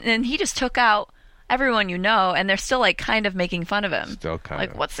saw him, and he just took out everyone and they're still like kind of making fun of him. Still kind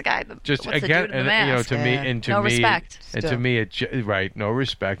like, of. what's the guy? Just what's again, the dude in the mask? to me, and to No me, respect. and to Still. me, right, no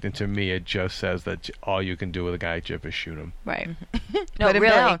respect, and to me, it just says that all you can do with a guy Jip is shoot him. Right. No, Put him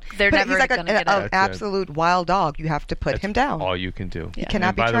really, down. they're But never he's like going to an get out. That's it. absolute wild dog. You have to put him down. All you can do. Yeah. Cannot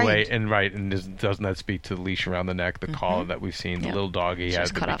And be by the way, trained. and doesn't that speak to the leash around the neck, the collar that we've seen, the Yeah. little dog he had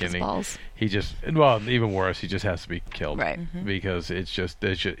Just at the cut off his beginning. balls. He just, well, even worse, he just has to be killed, Right. Because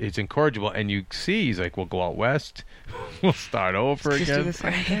it's incorrigible, and you see, he's like, we'll go out west, we'll start over Just do again. the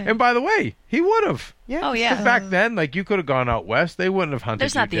same thing. And by the way, he would have. Yeah. Oh, yeah. Because back then, like, you could have gone out west. They wouldn't have hunted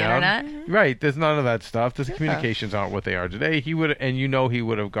There's you not the down. internet. Right. There's none of that stuff. The communications aren't what they are today. He would, and he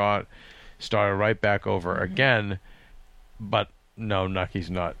would have started right back over again. But no,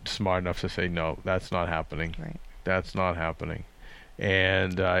 Nucky's not smart enough to say, no, that's not happening. Right. That's not happening.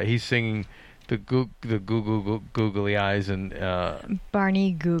 And he's singing the googly eyes and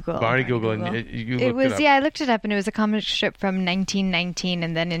Barney Google. Barney Google. Google. And you It looked was, up. yeah, I looked it up, and it was a comic strip from 1919,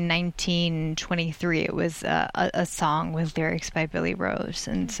 and then in 1923 it was a song with lyrics by Billy Rose,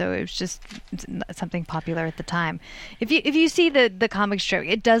 and so it was just something popular at the time. If you see the comic strip,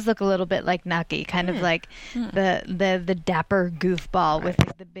 it does look a little bit like Nucky, kind of like the dapper goofball with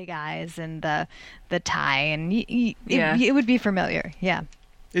like, the big eyes and the tie, and it would be familiar, yeah.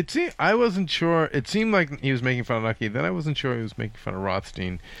 I wasn't sure. It seemed like he was making fun of Nucky. Then I wasn't sure he was making fun of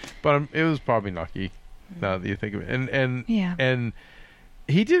Rothstein, but it was probably Nucky. Now that you think of it, and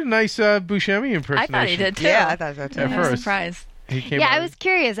he did a nice Buscemi impersonation. I thought he did too. Yeah, I thought so too. At I was first. surprised. He came Yeah, out- I was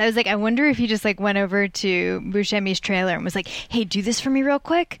curious. I was like, I wonder if he just like went over to Buscemi's trailer and was like, "Hey, do this for me real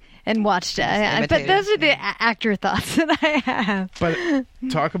quick," and watched it. But imitated. those are the actor thoughts that I have. But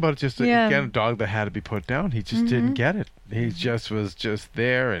talk about just Yeah. again a dog that had to be put down. He just didn't get it. He just was just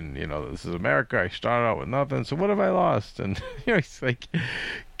there, and this is America. I started out with nothing, so what have I lost? And he's like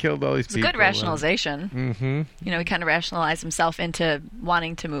killed all these It's a people. good rationalization. Mm-hmm. He kind of rationalized himself into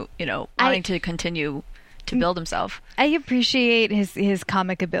wanting to move. Wanting to continue to build himself. I appreciate his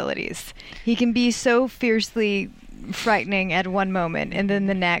comic abilities. He can be so fiercely frightening at one moment, and then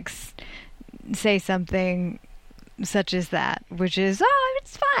the next say something such as that, which is, "Oh,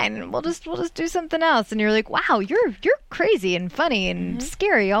 it's fine. We'll just do something else." And you're like, "Wow, you're crazy and funny and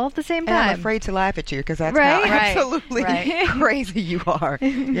scary all at the same And I'm time." afraid to laugh at you because that's Right? how Right. absolutely Right. crazy you are.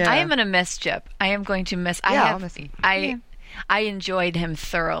 Yeah. I am going to miss Jip. I am going to miss. I'll miss him. I enjoyed him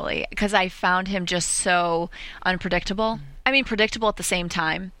thoroughly because I found him just so unpredictable. I mean, predictable at the same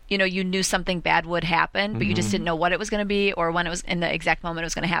time. You knew something bad would happen, but you just didn't know what it was going to be or when it was in the exact moment it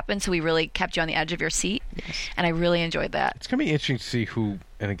was going to happen. So he really kept you on the edge of your seat, and I really enjoyed that. It's gonna be interesting to see who,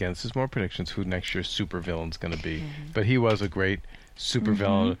 and again, this is more predictions, who next year's supervillain's gonna be. But he was a great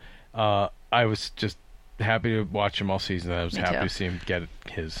supervillain. I was just happy to watch him all season. I was Me happy too. to see him get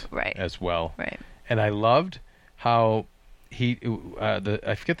his Right. as well. Right. And I loved how he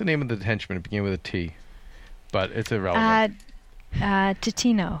I forget the name of the henchman. It began with a T, but it's irrelevant.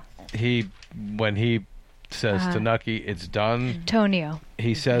 Totino. When he says to Nucky, "It's done." Tonio.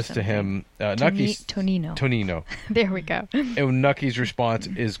 He says to him, "Nucky's Tonino. Tonino." There we go. And Nucky's response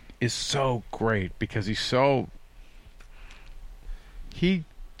is so great because he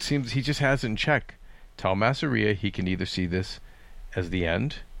just has it in check. Tell Masseria he can either see this as the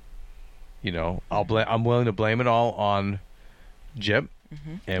end. I'm willing to blame it all on Jip,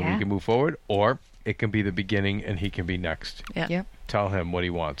 and we can move forward, or it can be the beginning and he can be next. Yeah. Yep. Tell him what he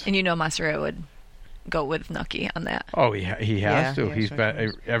wants. And Masseria would go with Nucky on that. Oh, he has to. Yeah, He's sure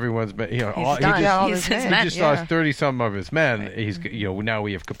been. Everyone's been. He's done. He's his He men. He just lost 30-some of his men. He's now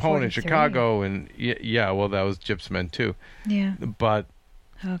we have Capone in 43. Chicago, and well, that was Jip's men too. Yeah. But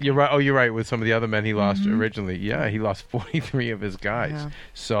Okay. you're right. Oh, you're right. With some of the other men he lost originally, he lost 43 of his guys. Yeah.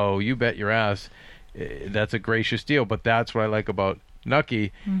 So you bet your ass, that's a gracious deal. But that's what I like about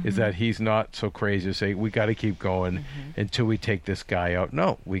Nucky is that he's not so crazy to say we got to keep going until we take this guy out.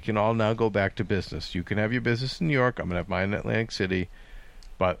 No, we can all now go back to business. You can have your business in New York. I'm gonna have mine in Atlantic City,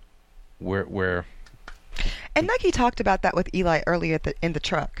 but we're And Nucky talked about that with Eli earlier in the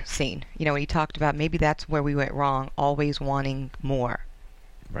truck scene. When he talked about maybe that's where we went wrong, always wanting more.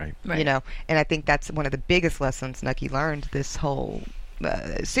 right. Right. And I think that's one of the biggest lessons Nucky learned this whole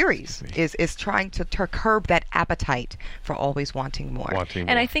series is trying to curb that appetite for always wanting more.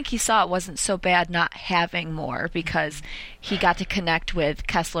 And I think he saw it wasn't so bad not having more because he got to connect with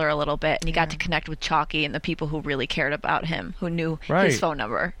Kessler a little bit and he got to connect with Chalky and the people who really cared about him, who knew his phone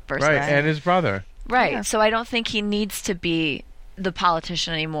number versus and his brother. Right. Yeah. So I don't think he needs to be the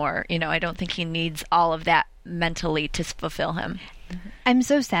politician anymore. I don't think he needs all of that mentally to fulfill him. I'm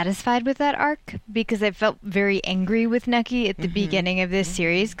so satisfied with that arc because I felt very angry with Nucky at the beginning of this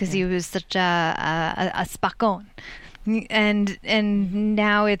series because he was such a spacon. And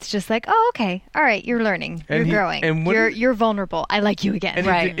now it's just like, oh, okay, all right, you're learning, you're growing, and you're vulnerable. I like you again. And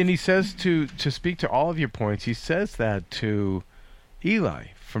and he says to speak to all of your points. He says that to Eli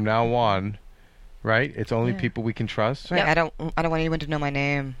from now on. Right, it's only people we can trust. Right. I don't want anyone to know my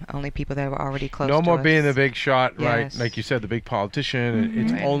name. Only people that were already close. No to more us. being the big shot, right? Yes. Like you said, the big politician.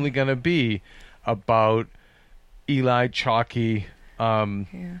 It's only going to be about Eli, Chalky,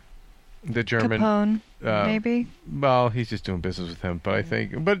 the German. Capone, maybe. Well, he's just doing business with him, but I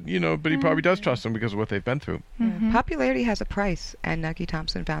think, but he probably does trust him because of what they've been through. Popularity has a price, and Nucky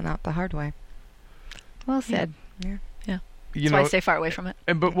Thompson found out the hard way. Well said. Yeah. That's why I stay far away from it.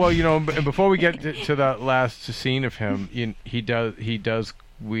 And and before we get to that last scene of him, he does.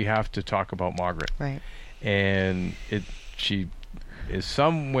 We have to talk about Margaret, Right. and she is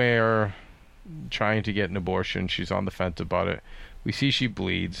somewhere trying to get an abortion. She's on the fence about it. We see she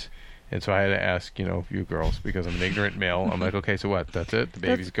bleeds. And so I had to ask, you girls, because I'm an ignorant male. I'm like, okay, so what? That's it? The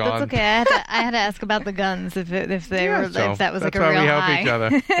baby's gone? That's okay. I had to ask about the guns if that was like a real That's why we help high. each other.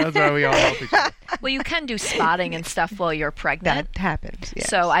 That's why we all help each other. Well, you can do spotting and stuff while you're pregnant. That happens. Yes.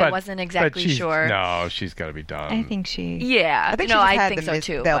 So I wasn't exactly sure. No, she's got to be done. I think she. Yeah. I think no, she just I had think so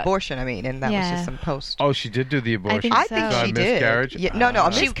too. the but- abortion. And that was Yeah. just some post. Oh, she did do the abortion. think I think so. she A did. miscarriage? Yeah, no,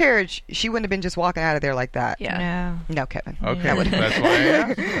 a She- miscarriage. She wouldn't have been just walking out of there like that. Yeah. No. No, Kevin. Okay, Yeah. that's why I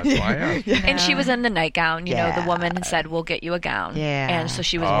asked. That's why I asked. And she was in the nightgown. The Yeah. woman said, "We'll get you a gown." Yeah. And so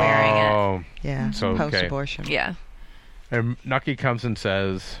she was wearing it. Oh, Yeah. So, okay. Post-abortion. Yeah. and Nucky comes and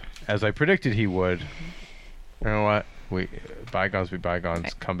says, as I predicted he would, you know what? Bygones be bygones.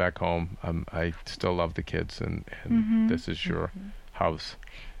 Right. Come back home. I still love the kids, and this is your house.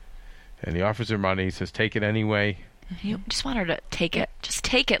 And he offers her money. He says, take it anyway. You just want her to take it. Just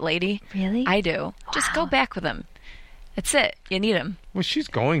take it, lady. Really? I do. Just go back with him. That's it. You need him. Well, she's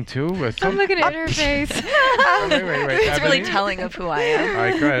going to. I'm looking at her face. Wait. It's really Ebony? telling of who I am. All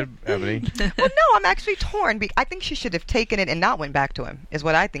right, go ahead, Ebony. Well, no, I'm actually torn. I think she should have taken it and not went back to him, is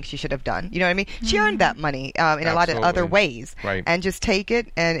what I think she should have done. You know what I mean? She earned that money in a lot of other Absolutely. ways. Right. And just take it,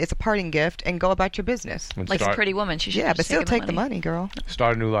 and it's a parting gift, and go about your business. And Like a start, pretty woman. She should Yeah, have but just still taken take the money, girl.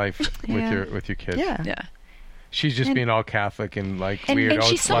 start a new life Yeah. with your kids. Yeah. Yeah. She's just being all Catholic and like And, weird. and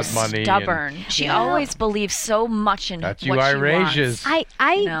she's so blood money. stubborn. She always believes so much in That's what you she Irasians. wants.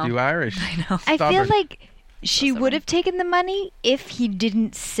 I No. You Irish. I know. I feel Stubborn. like she would have taken the money if he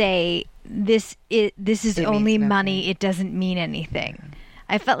didn't say this is It only means money. nothing. It doesn't mean anything.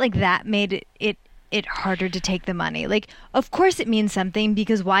 I felt like that made it harder to take the money. Like, of course it means something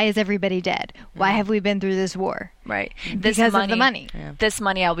because why is everybody dead? Why have we been through this war? Right. Because of the money. Yeah. This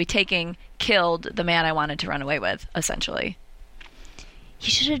money I'll be taking killed the man I wanted to run away with, essentially.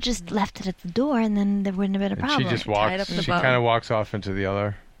 He should have just left it at the door, and then there wouldn't have been a And problem. she just Tied walks. up the She bow. kind of walks off into the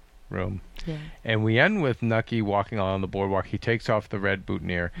other room. Yeah. And we end with Nucky walking along the boardwalk. He takes off the red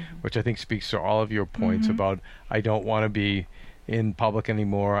boutonniere, which I think speaks to all of your points about I don't want to be in public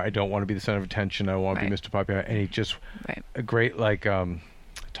anymore. I don't want to be the center of attention. I want to be Mr. Popular. And he just a great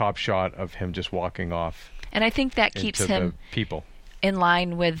top shot of him just walking off. And I think that keeps into him the people in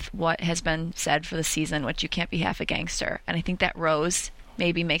line with what has been said for the season, which you can't be half a gangster. And I think that rose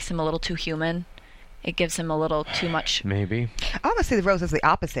maybe makes him a little too human. It gives him a little too much. Maybe. I almost see the rose as the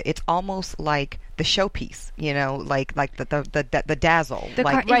opposite. It's almost like the showpiece, like the dazzle.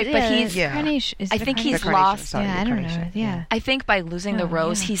 Right, but he's carnation. I think he's lost. Sorry, I don't know. Yeah. I think by losing the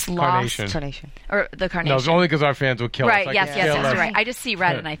rose, he's lost. Carnation. Or the carnation. No, it's only because our fans will kill us. Right, Like, yes, right. I just see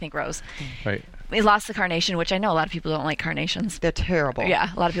red and I think rose. Right. We lost the carnation, which I know a lot of people don't like carnations. They're terrible.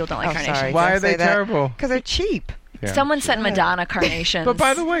 Yeah, a lot of people don't like carnations. Sorry, Why don't are they say that. terrible? Because they're cheap. Yeah. Someone sent Madonna carnations. But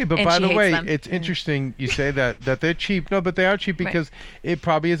by the way, them. it's interesting you say that they're cheap. No, but they are cheap because it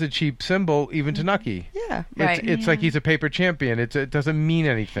probably is a cheap symbol even to Nucky. Yeah. It's like he's a paper champion. It doesn't mean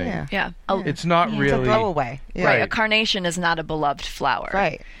anything. Yeah. It's not really. It's a throwaway. Yeah. Right. A carnation is not a beloved flower.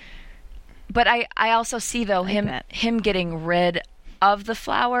 Right. But I also see though him getting rid of the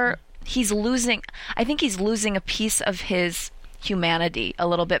flower. I think he's losing a piece of his humanity a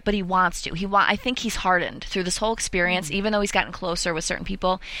little bit, but he wants to. I think he's hardened through this whole experience, even though he's gotten closer with certain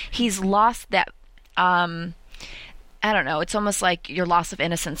people. He's lost that I don't know. It's almost like your loss of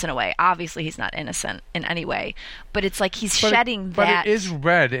innocence in a way. Obviously, he's not innocent in any way, but it's like he's shedding that. But it is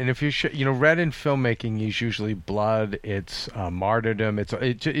red, and if you red in filmmaking is usually blood. It's martyrdom. It's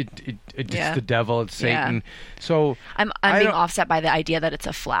the devil. It's Satan. Yeah. So I'm being offset by the idea that it's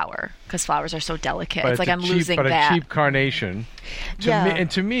a flower because flowers are so delicate. It's like I'm losing that. But a cheap carnation.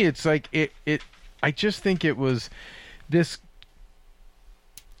 To me, it's like it. I just think it was this.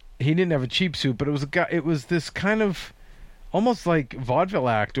 He didn't have a cheap suit, but it was a guy. It was this kind of almost like vaudeville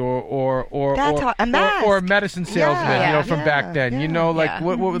act or a medicine salesman, from back then.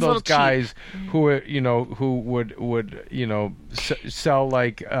 What were those guys who were, who would sell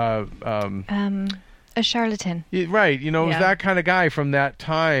like a charlatan. Right, it was that kind of guy from that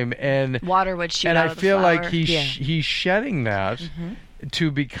time, and water would shoot and out I of the feel flower. like he's shedding that to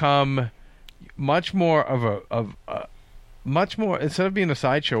become much more of a much more, instead of being a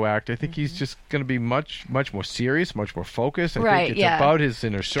sideshow act, I think he's just going to be much more serious, much more focused. I think it's about his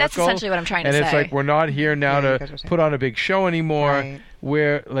inner circle. That's essentially what I'm trying to say. And it's like, we're not here now to put on a big show anymore. Right.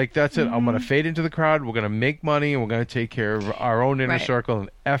 We're like, that's it. I'm going to fade into the crowd. We're going to make money, and we're going to take care of our own inner circle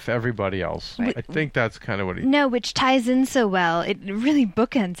and F everybody else. Right. I think that's kind of what he... No, which ties in so well. It really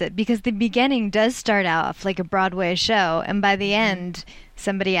bookends it, because the beginning does start off like a Broadway show, and by the end...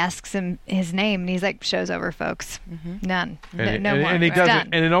 somebody asks him his name, and he's like, "Show's over, folks. None. No more." And he does it,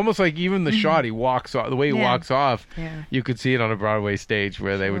 and it almost like even the shot he walks off, the way he walks off, you could see it on a Broadway stage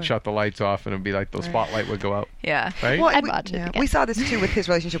where they would shut the lights off, and it'd be like the spotlight would go out. Yeah, right. Well, I'd watch it again. We saw this too with his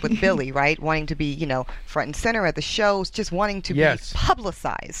relationship with Billy, right? Wanting to be, front and center at the shows, just wanting to be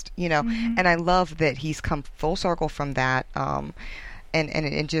publicized, And I love that he's come full circle from that.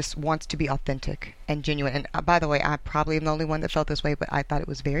 And just wants to be authentic and genuine. And by the way, I probably am the only one that felt this way, but I thought it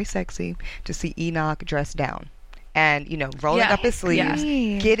was very sexy to see Enoch dressed down and, rolling up his sleeves,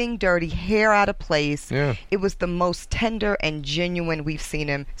 getting dirty, hair out of place. Yeah. It was the most tender and genuine we've seen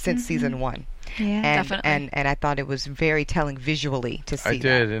him since season 1. Yeah, definitely. And I thought it was very telling visually to see I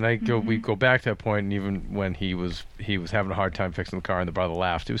did, and we go back to that point, and even when he was having a hard time fixing the car and the brother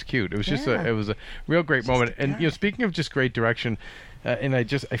laughed, it was cute. It was just it was a real great moment. And speaking of just great direction, and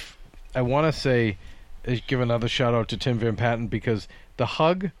I want to say, give another shout out to Tim Van Patten, because the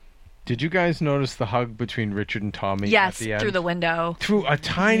hug. Did you guys notice the hug between Richard and Tommy? Yes, at the end? through the window. Through a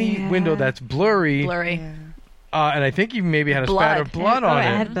tiny window that's blurry. Yeah. And I think he maybe had a spatter of blood on it. It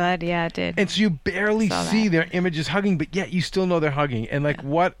had blood, yeah, it did. And so you barely see their images hugging, but yet you still know they're hugging. And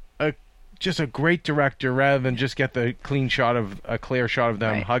what just a great director, rather than just get the clear shot of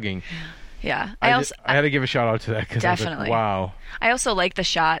them hugging. Yeah. I had to give a shout out to that, because I was like, wow. I also like the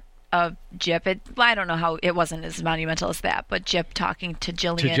shot of Jip. I don't know how it wasn't as monumental as that, but Jip talking to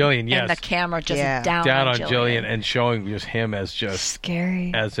Jillian. Yes. And the camera just down on Jillian, and showing just him as just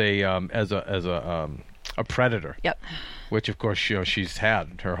scary, as a predator. Yep. Which of course she's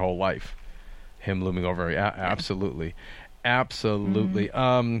had her whole life. Him looming over her. Absolutely.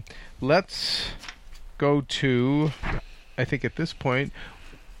 Let's go to, I think at this point,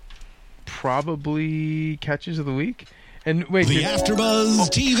 probably catches of the week. And wait, the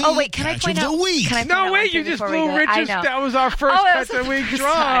AfterBuzz TV. Oh wait, can I catch point of out? the week? No, wait, you just blew Rich's. That was our first catch of the week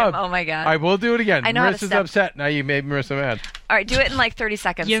drop. Oh my god! I will do it again. I know Marissa's upset now. You made Marissa mad. All right, do it in like 30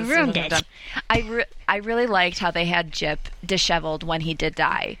 seconds. You ruined it. I really liked how they had Jip disheveled when he did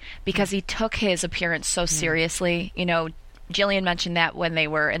die, because he took his appearance so seriously. Jillian mentioned that when they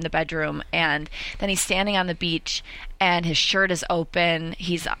were in the bedroom, and then he's standing on the beach and his shirt is open.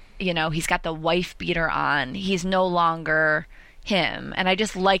 He's got the wife beater on. He's no longer him. And I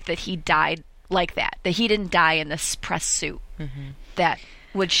just like that he died like that he didn't die in this press suit. That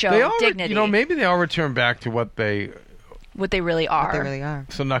would show dignity. Maybe they all return back to what they really are. What they really are.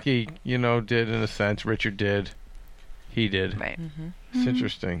 So Nucky, did in a sense. Richard did. He did. Right. It's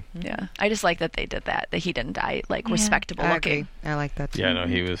interesting. Yeah. I just like that they did that he didn't die respectable I looking. agree. I like that too. Yeah, no,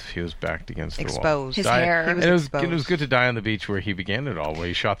 he was backed against the wall. Exposed. His hair. He was It exposed. was good to die on the beach where he began it all, where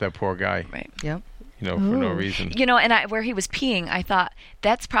he shot that poor guy. Right. Yep. For no reason. And where he was peeing, I thought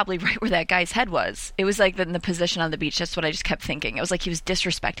that's probably right where that guy's head was. It was like in the position on the beach. That's what I just kept thinking. It was like he was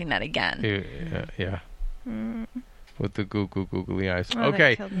disrespecting that again. Yeah. With the googly eyes. Oh, that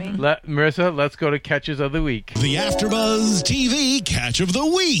Okay, killed me. Marissa, let's go to catches of the week. The AfterBuzz TV Catch of the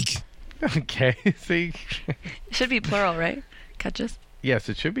Week. Okay, see, It should be plural, right? Catches. yes,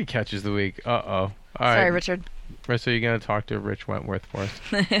 it should be catches of the week. All Sorry, right, Richard. Marissa, you're gonna talk to Rich Wentworth for us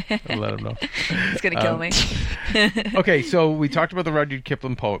and let him know. He's gonna kill me. Okay, so we talked about the Rudyard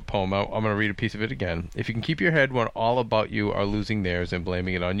Kipling poem. I'm going to read a piece of it again. If you can keep your head when all about you are losing theirs and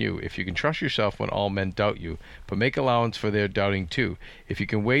blaming it on you. If you can trust yourself when all men doubt you, but make allowance for their doubting too. If you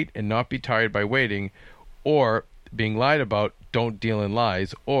can wait and not be tired by waiting, or being lied about, don't deal in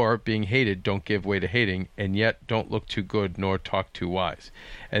lies, or being hated, don't give way to hating, and yet don't look too good nor talk too wise.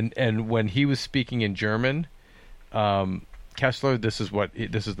 And when he was speaking in German, Kessler, this is what he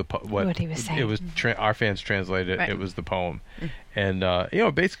was saying. It was our fans translated it. Right. It was the poem, and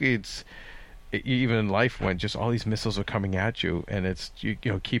basically it's even in life when just all these missiles are coming at you, and it's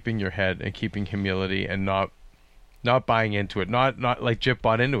keeping your head and keeping humility and not buying into it, not like Jip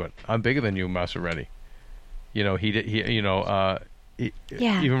bought into it. I'm bigger than you, Masseretti. He did. Even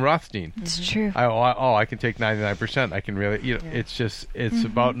Rothstein. It's true. I can take 99%. I can really. It's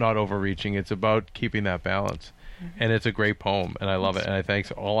about not overreaching. It's about keeping that balance. And it's a great poem, and I love it. And I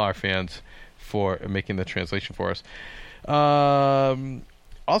thank all our fans for making the translation for us.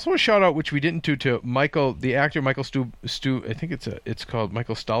 Also, a shout out, which we didn't do, to Michael, the actor Michael Stu. I think it's called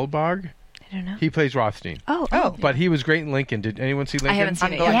Michael Stahlbarg. I don't know. He plays Rothstein. Oh. But he was great in Lincoln. Did anyone see Lincoln? I haven't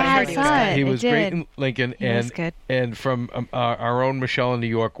seen it I'm yet. going Yeah, I to saw it. He I was did. great in Lincoln, He was good. and from our own Michelle in New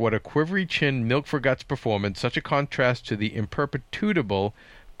York, what a quivery chin, milk for guts performance! Such a contrast to the imperturbable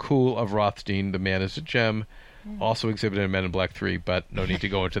cool of Rothstein. The man is a gem. Also exhibited in Men in Black 3, but no need to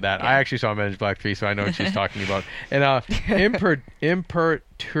go into that. I actually saw Men in Black 3, so I know what she's talking about. And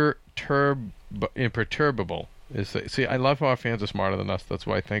imperturbable. See, I love how our fans are smarter than us. That's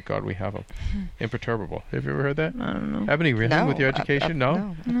why, thank God, we have them. Imperturbable. Have you ever heard that? I don't know. Have any rhythm No, with your education?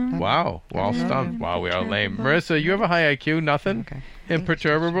 No? Wow. We're all stunned. Wow, we are lame. Marissa, you have a high IQ? Nothing? Okay.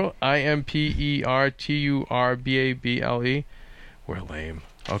 Imperturbable? IMPERTURBABLE? We're lame.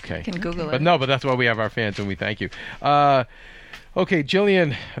 Okay. You can Google it. But that's why we have our fans, and we thank you. Okay,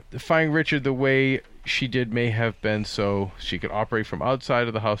 Jillian, firing Richard the way she did may have been so she could operate from outside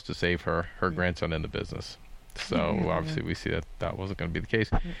of the house to save her grandson in the business. So obviously we see that wasn't going to be the case.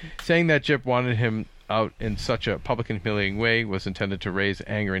 Saying that Jip wanted him out in such a public and humiliating way was intended to raise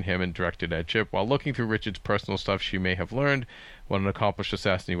anger in him and directed at Jip. While looking through Richard's personal stuff, she may have learned what an accomplished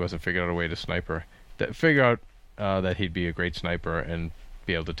assassin he was and figured out a way to sniper. Figure out that he'd be a great sniper and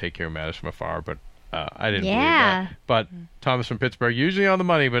be able to take care of matters from afar, but I didn't believe that. But Thomas from Pittsburgh, usually on the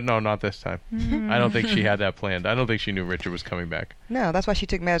money, but no, not this time. I don't think she had that planned. I don't think she knew Richard was coming back. No, that's why she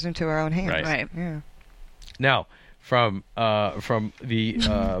took matters into her own hands. Right. Yeah. Now, from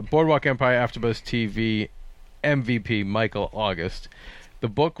the Boardwalk Empire AfterBuzz TV MVP Michael August, the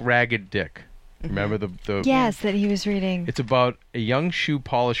book Ragged Dick. Remember the Yes, that he was reading. It's about a young shoe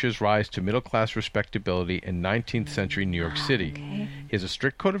polisher's rise to middle-class respectability in 19th century New York City. Okay. He has a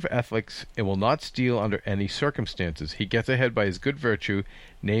strict code of ethics and will not steal under any circumstances. He gets ahead by his good virtue,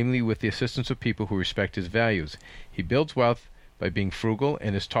 namely with the assistance of people who respect his values. He builds wealth by being frugal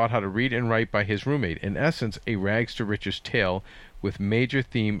and is taught how to read and write by his roommate. In essence, a rags to riches tale with major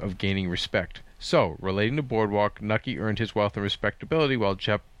theme of gaining respect. So, relating to Boardwalk, Nucky earned his wealth and respectability while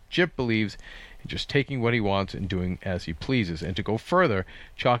Jip believes in just taking what he wants and doing as he pleases. And to go further,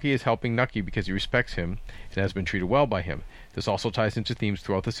 Chalky is helping Nucky because he respects him and has been treated well by him. This also ties into themes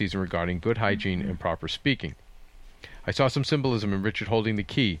throughout the season regarding good hygiene and proper speaking. I saw some symbolism in Richard holding the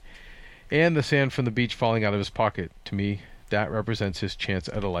key and the sand from the beach falling out of his pocket. To me, that represents his chance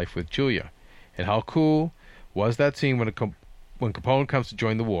at a life with Julia. And how cool was that scene when Capone comes to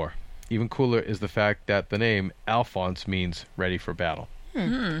join the war? Even cooler is the fact that the name Alphonse means ready for battle.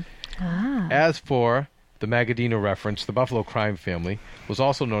 As for the Magadino reference, the Buffalo crime family was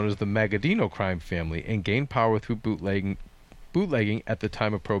also known as the Magadino crime family and gained power through bootlegging bootlegging at the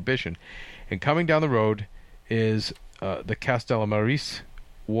time of Prohibition. And coming down the road is the Castellamaris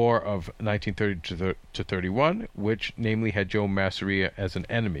War of 1930 to 31, which namely had Joe Masseria as an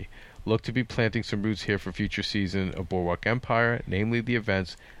enemy. Look to be planting some roots here for future season of Boardwalk Empire, namely the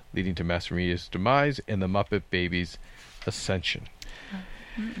events leading to Masseria's demise and the Muppet Babies' ascension.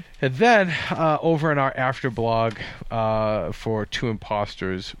 And then over in our after blog for Two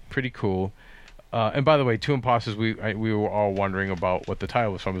Imposters, pretty cool. And by the way, Two Imposters, we were all wondering about what the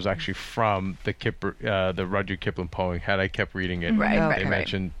title was from. It was actually from the Rudyard Kipling poem. Had I kept reading it, they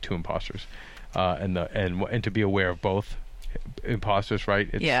mentioned Two Imposters, and to be aware of both imposters, right?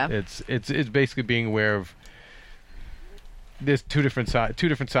 It's basically being aware of there's two different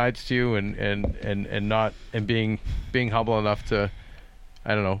sides to you, and being humble enough to,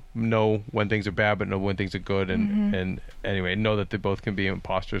 I don't know when things are bad, but know when things are good, and anyway, know that they both can be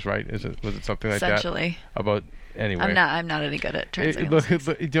imposters, right? Was it something like Essentially. that? About anyway. I'm not any good at translating.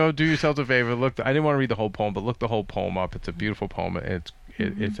 Do yourselves a favor. Look, I didn't want to read the whole poem, but look the whole poem up. It's a beautiful poem.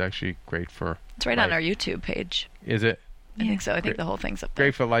 It's actually great for. It's right on our YouTube page. Is it? I think so. I think the whole thing's up there.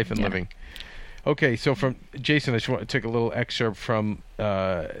 Great for life and living. Okay, so from Jason, I just want to take a little excerpt from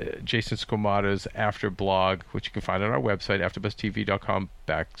Jason Skomada's After blog, which you can find on our website,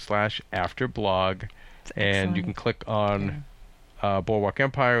 AfterBuzzTV.com/afterblog. And you can click on Boardwalk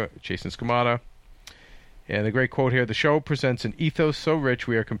Empire, Jason Skomada. And the great quote here, the show presents an ethos so rich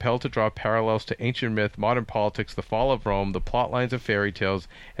we are compelled to draw parallels to ancient myth, modern politics, the fall of Rome, the plot lines of fairy tales,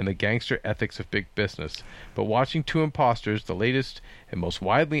 and the gangster ethics of big business. But watching Two Imposters, the latest and most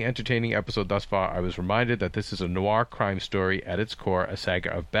widely entertaining episode thus far, I was reminded that this is a noir crime story at its core, a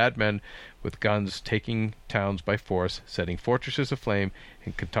saga of bad men with guns taking towns by force, setting fortresses aflame,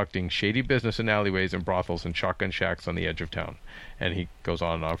 and conducting shady business in alleyways and brothels and shotgun shacks on the edge of town. And he goes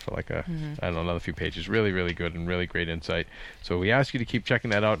on and on for another few pages. Really, really good and really great insight. So we ask you to keep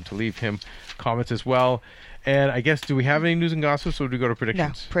checking that out and to leave him comments as well. And I guess, do we have any news and gossip, or do we go to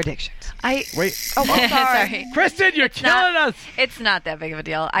predictions? No, predictions. Wait. Oh, I'm sorry. Kristen, you're killing us! It's not that big of a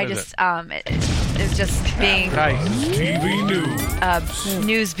deal. It's just being... Nice. TV news.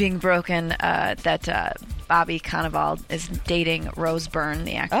 News being broken that Bobby Cannavale is dating Rose Byrne,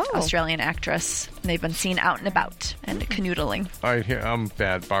 the Australian actress. They've been seen out and about and canoodling. All right, here, I'm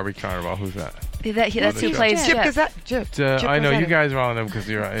bad. Barbie Carnival, who's that? That's who plays Chip Chip. Gazette. Chip I know you Gazette. guys are on them because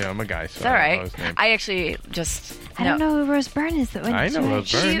I'm a guy. So It's all I don't know his right. name. I actually just... I don't know who Rose Byrne is. I know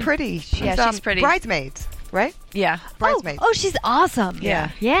Rose Byrne. She's pretty. She's pretty. Bridesmaids, right? Yeah. Bridesmaids. Oh, she's awesome.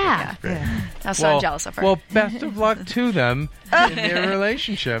 Yeah. Yeah. So I'm jealous of her. Well, best of luck to them in their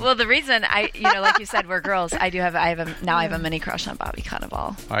relationship. Well, the reason like you said, we're girls. I have a mini crush on Bobby Cannavale.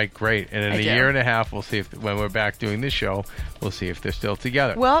 All right, great. And in a year and a half, we'll see if when we're back doing this show, we'll see if they're still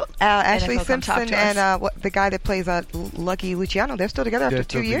together. Well, Ashley he'll come talk Simpson to us. and the guy that plays Lucky Luciano, they're still together after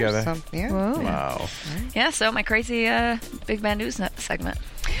 2 years. together. So, yeah. Whoa. Wow. Yeah. So my crazy Big Bad News segment.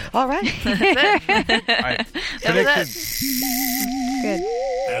 All right. All right. That was Prediction. Good.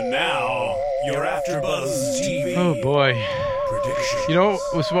 And now, your AfterBuzz TV Oh boy. prediction. You know,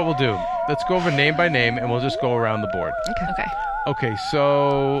 this is what we'll do. Let's go over name by name, and we'll just go around the board. Okay. Okay,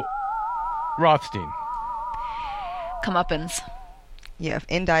 so Rothstein. Comeuppance. Yeah, if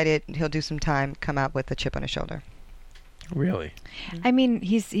indicted, he'll do some time, come out with a chip on his shoulder. Really? I mean,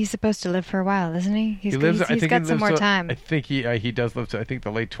 he's supposed to live for a while, isn't he? He's got some more time. I think he does live to, I think,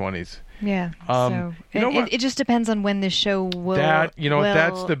 the late 20s. Yeah. You know what? It just depends on when the show will.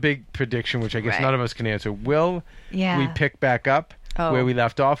 That's the big prediction, which I guess Right. none of us can answer. Will we pick back up where we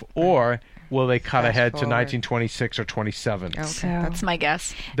left off, or will they cut Fast ahead to forward. 1926 or 27? Okay. So- That's my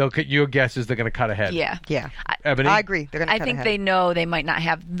guess. Your guess is they're going to cut ahead. Yeah. Yeah. Ebony? I agree. They're going to I cut think ahead. they know they might not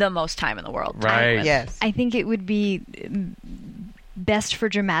have the most time in the world. Right. Yes. I think it would be best for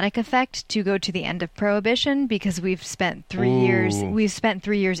dramatic effect to go to the end of Prohibition because we've spent 3 years. Ooh. We've spent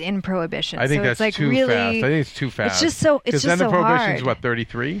 3 years in Prohibition. I think so that's it's like too really, fast. I think it's too fast. It's just so. It's Because just then so the Prohibition's, hard. what,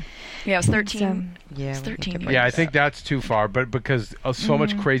 33? Yeah, it was 13. Yeah. It's we can 13 get years. Yeah, I think that's too far. But because so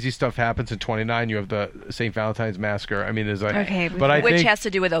much crazy stuff happens in 29, you have the St. Valentine's Massacre. I mean, there's like... Okay, But I Which think... has to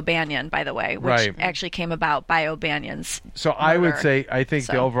do with O'Banion, by the way, which Right. actually came about by O'Banion's So I would murder. say, I think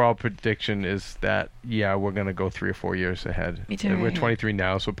the So- overall prediction is that, yeah, we're going to go 3 or 4 years ahead. Me too. And we're Right. 23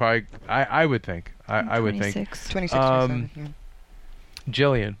 now, so probably, I would think. I would think. 26. 26 Um, 27,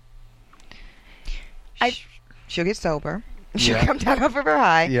 Jillian. She'll get sober. She'll Yeah. come down off of her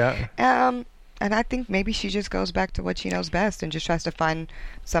high. Yeah. And I think maybe she just goes back to what she knows best and just tries to find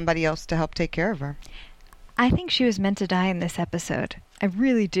somebody else to help take care of her. I think she was meant to die in this episode. I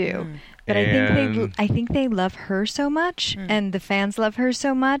really do. But And- I think they love her so much, and the fans love her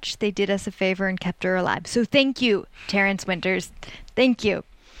so much. They did us a favor and kept her alive. So thank you, Terrence Winters. Thank you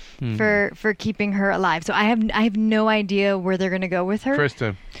for keeping her alive. So I have no idea where they're going to go with her.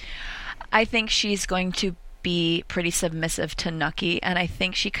 Kristen. I think she's going to be pretty submissive to Nucky, and I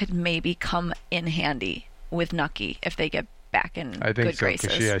think she could maybe come in handy with Nucky if they get back in I think good so,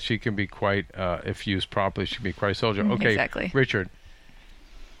 graces. because she can be quite, if used properly, she can be quite a soldier. Okay, Exactly. Richard.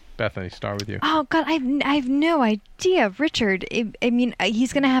 Bethany, start with you. Oh God, I have no idea, Richard. I mean,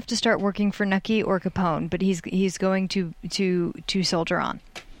 he's going to have to start working for Nucky or Capone, but he's going to soldier on.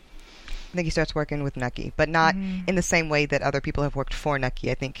 I think he starts working with Nucky, but not in the same way that other people have worked for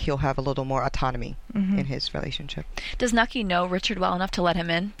Nucky. I think he'll have a little more autonomy in his relationship. Does Nucky know Richard well enough to let him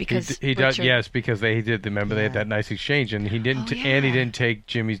in? Because He does, Richard- yes, because they did. Remember, they had that nice exchange, and he didn't. Oh, And he yeah. didn't take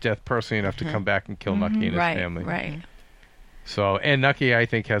Jimmy's death personally enough to come back and kill Nucky and his Right, family. right. So, and Nucky, I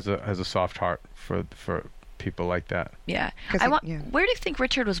think, has a soft heart for people like that. Yeah. 'Cause Where do you think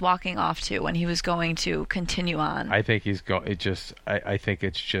Richard was walking off to when he was going to continue on? I think he's going. I think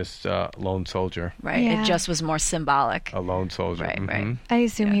it's just lone soldier, Right. Yeah. It just was more symbolic. a lone soldier. Right, right. Mhm. I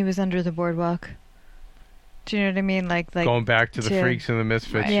assume Yeah. he was under the boardwalk. Do you know what I mean? Like Going back to the to- freaks and the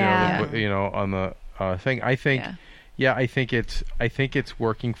misfits, Right. Yeah. on the thing. I think. Yeah. I think it's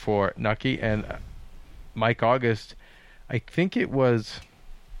working for Nucky and Mike August. I think it was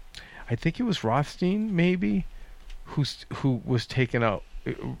Rothstein maybe who was taken out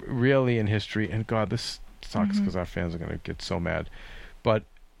really in history. And God, this sucks because our fans are going to get so mad. But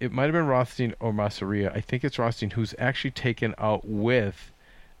it might have been Rothstein or Masseria. I think it's Rothstein who's actually taken out with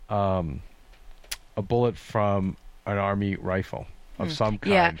a bullet from an army rifle of some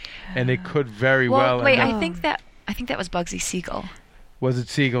kind. Yeah. And it could very well. wait. end up- I think that was Bugsy Siegel. Was it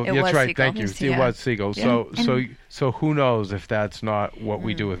Siegel? It That's was right. Siegel. Thank you. Yes, It yeah. was Siegel. Yeah. So who knows if that's not what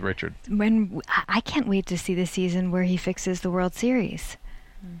we do with Richard? I can't wait to see the season where he fixes the World Series.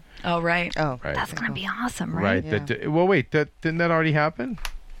 Oh, right. Oh, Right. That's going to be awesome, right? Right. Well, wait. Didn't that already happen?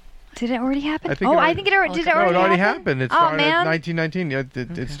 Did it already happen? I think I think it already did. It No, already it already happen? happened. It Oh, started man. 1919. Yeah,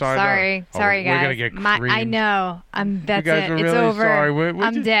 it started. Sorry, We're guys. gonna get I creamed. know. That's guys it. are It's really over. sorry. We're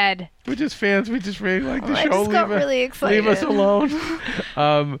I'm just- dead. We're just fans. We just really like the I show. just got leave really Leave us excited. alone.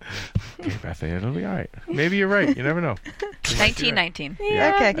 Okay, Bethany, it'll be all right. Maybe you're right. You never know. 1919.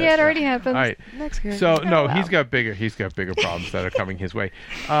 Yeah, Okay. yeah, it already happened. All right. next year. So no, wow. he's got bigger problems that are coming his way.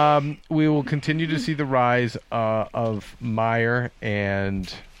 We will continue to see the rise of Meyer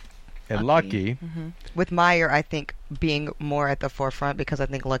and Lucky. with Meyer, I think being more at the forefront because I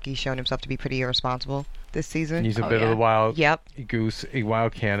think Lucky's shown himself to be pretty irresponsible this season. He's a Oh, bit of yeah. a wild Yep. goose, a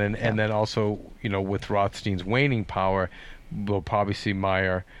wild cannon, and then also, with Rothstein's waning power, we'll probably see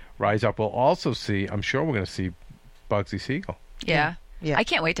Meyer rise up. We'll also see, I'm sure we're going to see Bugsy Siegel. Yeah. Yeah. I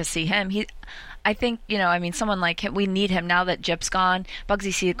can't wait to see him. I think, someone like him, we need him now that Jip's gone.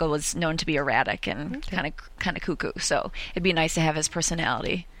 Bugsy Siegel was known to be erratic and kind of cuckoo, so it'd be nice to have his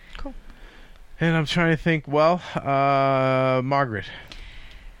personality. And I'm trying to think, Margaret.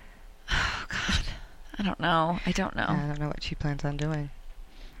 Oh, God. I don't know. I don't know what she plans on doing.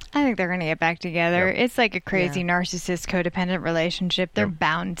 I think they're going to get back together. Yep. It's like a crazy Yeah. narcissist codependent relationship. They're Yep.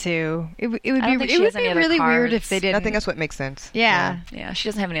 bound to. It would I don't be think she has any other really weird cards. if they didn't. I think that's what makes sense. Yeah. Yeah, she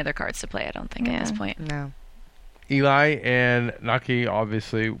doesn't have any other cards to play, I don't think, at this Yeah. point. No. Eli and Nucky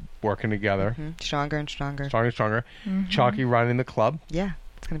obviously working together, Stronger and stronger. stronger and stronger. Chalky running the club, Yeah.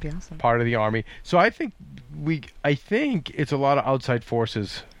 It's going to be awesome. part of the army. So I think it's a lot of outside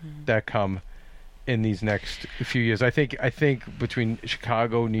forces that come in these next few years. I think between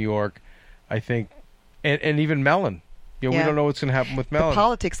Chicago, New York, and even Mellon. We Yeah. don't know what's going to happen with The Mellon.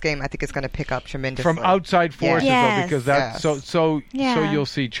 politics game, I think, is going to pick up tremendously. From outside forces, Yes. though, because that's Yes. so Yeah. you'll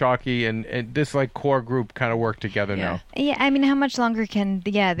see Chalky and this like core group kind of work together Yeah. now. Yeah, I mean, how much longer can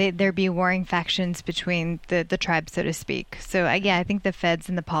there be warring factions between the tribes, so to speak? So, I think the feds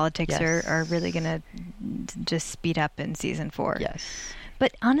and the politics Yes. are really going to just speed up in season 4. Yes.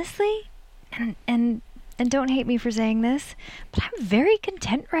 But honestly, and don't hate me for saying this, but I'm very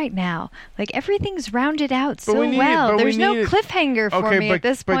content right now. Like, everything's rounded out so well. There's no cliffhanger for me at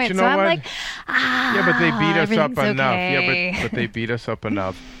this point. you So know I'm what? like, Yeah, but they beat us up everything's enough. okay. Yeah, but they beat us up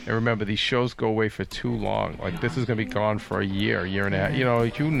enough. And remember, these shows go away for too long. Like, this is going to be gone for a year and a half.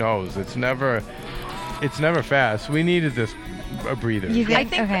 Who knows? It's never fast. We needed a breather. You I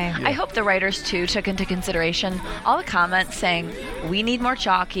think okay. I hope the writers too took into consideration all the comments saying we need more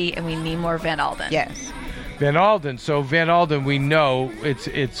Chalky and we need more Van Alden. Yes. Van Alden. So Van Alden, we know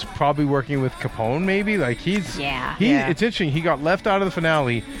it's probably working with Capone. Maybe like Yeah. It's interesting. He got left out of the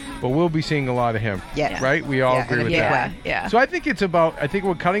finale, but we'll be seeing a lot of him. Yes. Right? We all Yeah, agree in a with big that. way. Yeah. So I think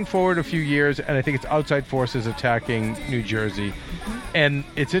we're cutting forward a few years, and I think it's outside forces attacking New Jersey. And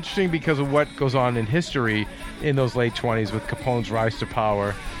it's interesting because of what goes on in history in those late 20s with Capone's rise to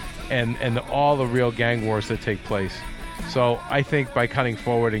power and all the real gang wars that take place. So I think by cutting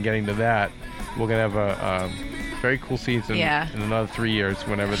forward and getting to that, we're going to have a very cool season in another 3 years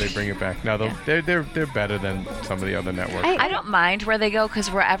whenever they bring it back. Now, they're better than some of the other networks. I don't mind where they go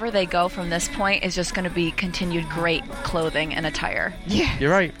because wherever they go from this point is just going to be continued great clothing and attire. Yeah. You're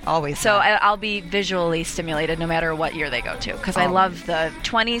right. Always. So I'll be visually stimulated no matter what year they go to because I love the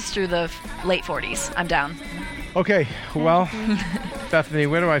 20s through the late 40s. I'm down. Okay, well, Bethany,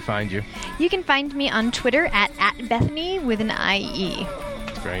 where do I find you? You can find me on Twitter at Bethany with an IE.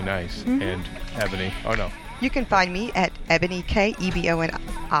 Very nice. And Ebony. Oh, no. You can find me at Ebony K,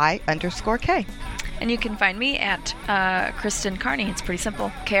 EBONI_K. And you can find me at Kristen Carney. It's pretty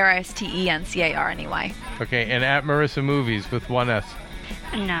simple. KristenCarney. Okay, and at Marissa Movies with one S.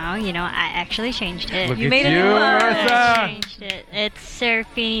 No, I actually changed it. Look You at made it you, work. I Marissa! changed it. It's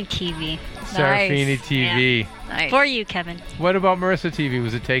Serafini TV. Serafini TV. Nice. For you, Kevin. What about Marissa TV?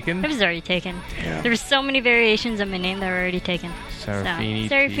 Was it taken? It was already taken. There were so many variations of my name that were already taken. Serafini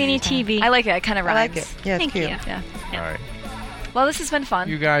Serafini TV. I like it. It kind of I rhymes. like it. Yeah, it's Thank cute. you. Yeah. All right. Well, this has been fun.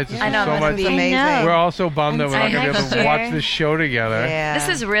 You guys, this I is know, so this much. is It's amazing. know. We're all so bummed that we're not going to be able to Next watch year. this show together. Yeah. This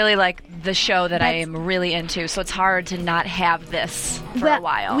is really like the show that I am really into, so it's hard to not have this for a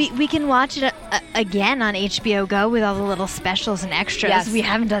while. We can watch it again on HBO Go with all the little specials and extras. Yes. We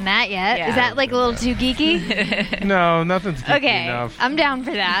haven't done that yet. Yeah. Is that like a little too geeky? No, nothing's geeky Okay, enough. I'm down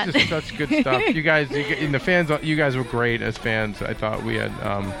for that. Just such good stuff. You guys, and the fans, you guys were great as fans. I thought we had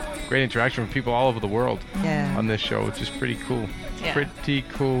great interaction with people all over the world Yeah. on this show, which is pretty cool. Yeah. Pretty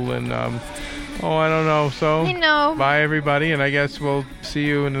cool. And, I don't know. So, I know. bye, everybody. And I guess we'll see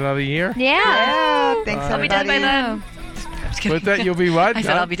you in another year. Yeah. Yeah, thanks, I'll be done by everybody. then. I'm just kidding. What's that? You'll be what? I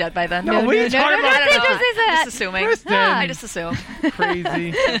said I'll be dead by then. No, what are you talking about? I don't know. Don't say that. Just assuming. Kristen. I just assume.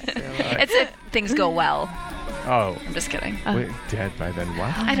 Crazy. It's if things go well. Oh, I'm just kidding. wait, dead by then.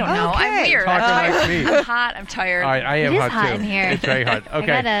 What? I don't know. I'm Okay. weird. Talking I'm like tired. me. I'm hot. I'm tired. All right, I am It is hot hot too. in here. It's very hot.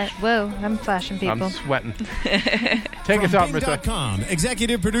 Okay, Whoa, I'm flashing people. I'm sweating. Take us From out, Marissa. Bing.com,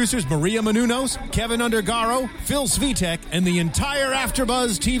 executive producers Maria Menounos, Kevin Undergaro, Phil Svitek, and the entire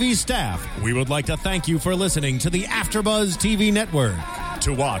AfterBuzz TV staff. We would like to thank you for listening to the AfterBuzz TV network.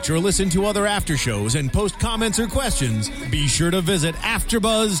 To watch or listen to other after shows and post comments or questions, be sure to visit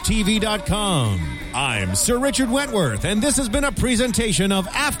AfterBuzzTV.com. I'm Sir Richard Wentworth, and this has been a presentation of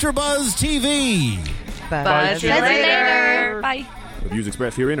AfterBuzz TV. Buzz you Buzz you later. Bye. The views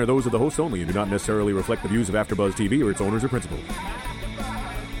expressed herein are those of the hosts only and do not necessarily reflect the views of AfterBuzz TV or its owners or principals.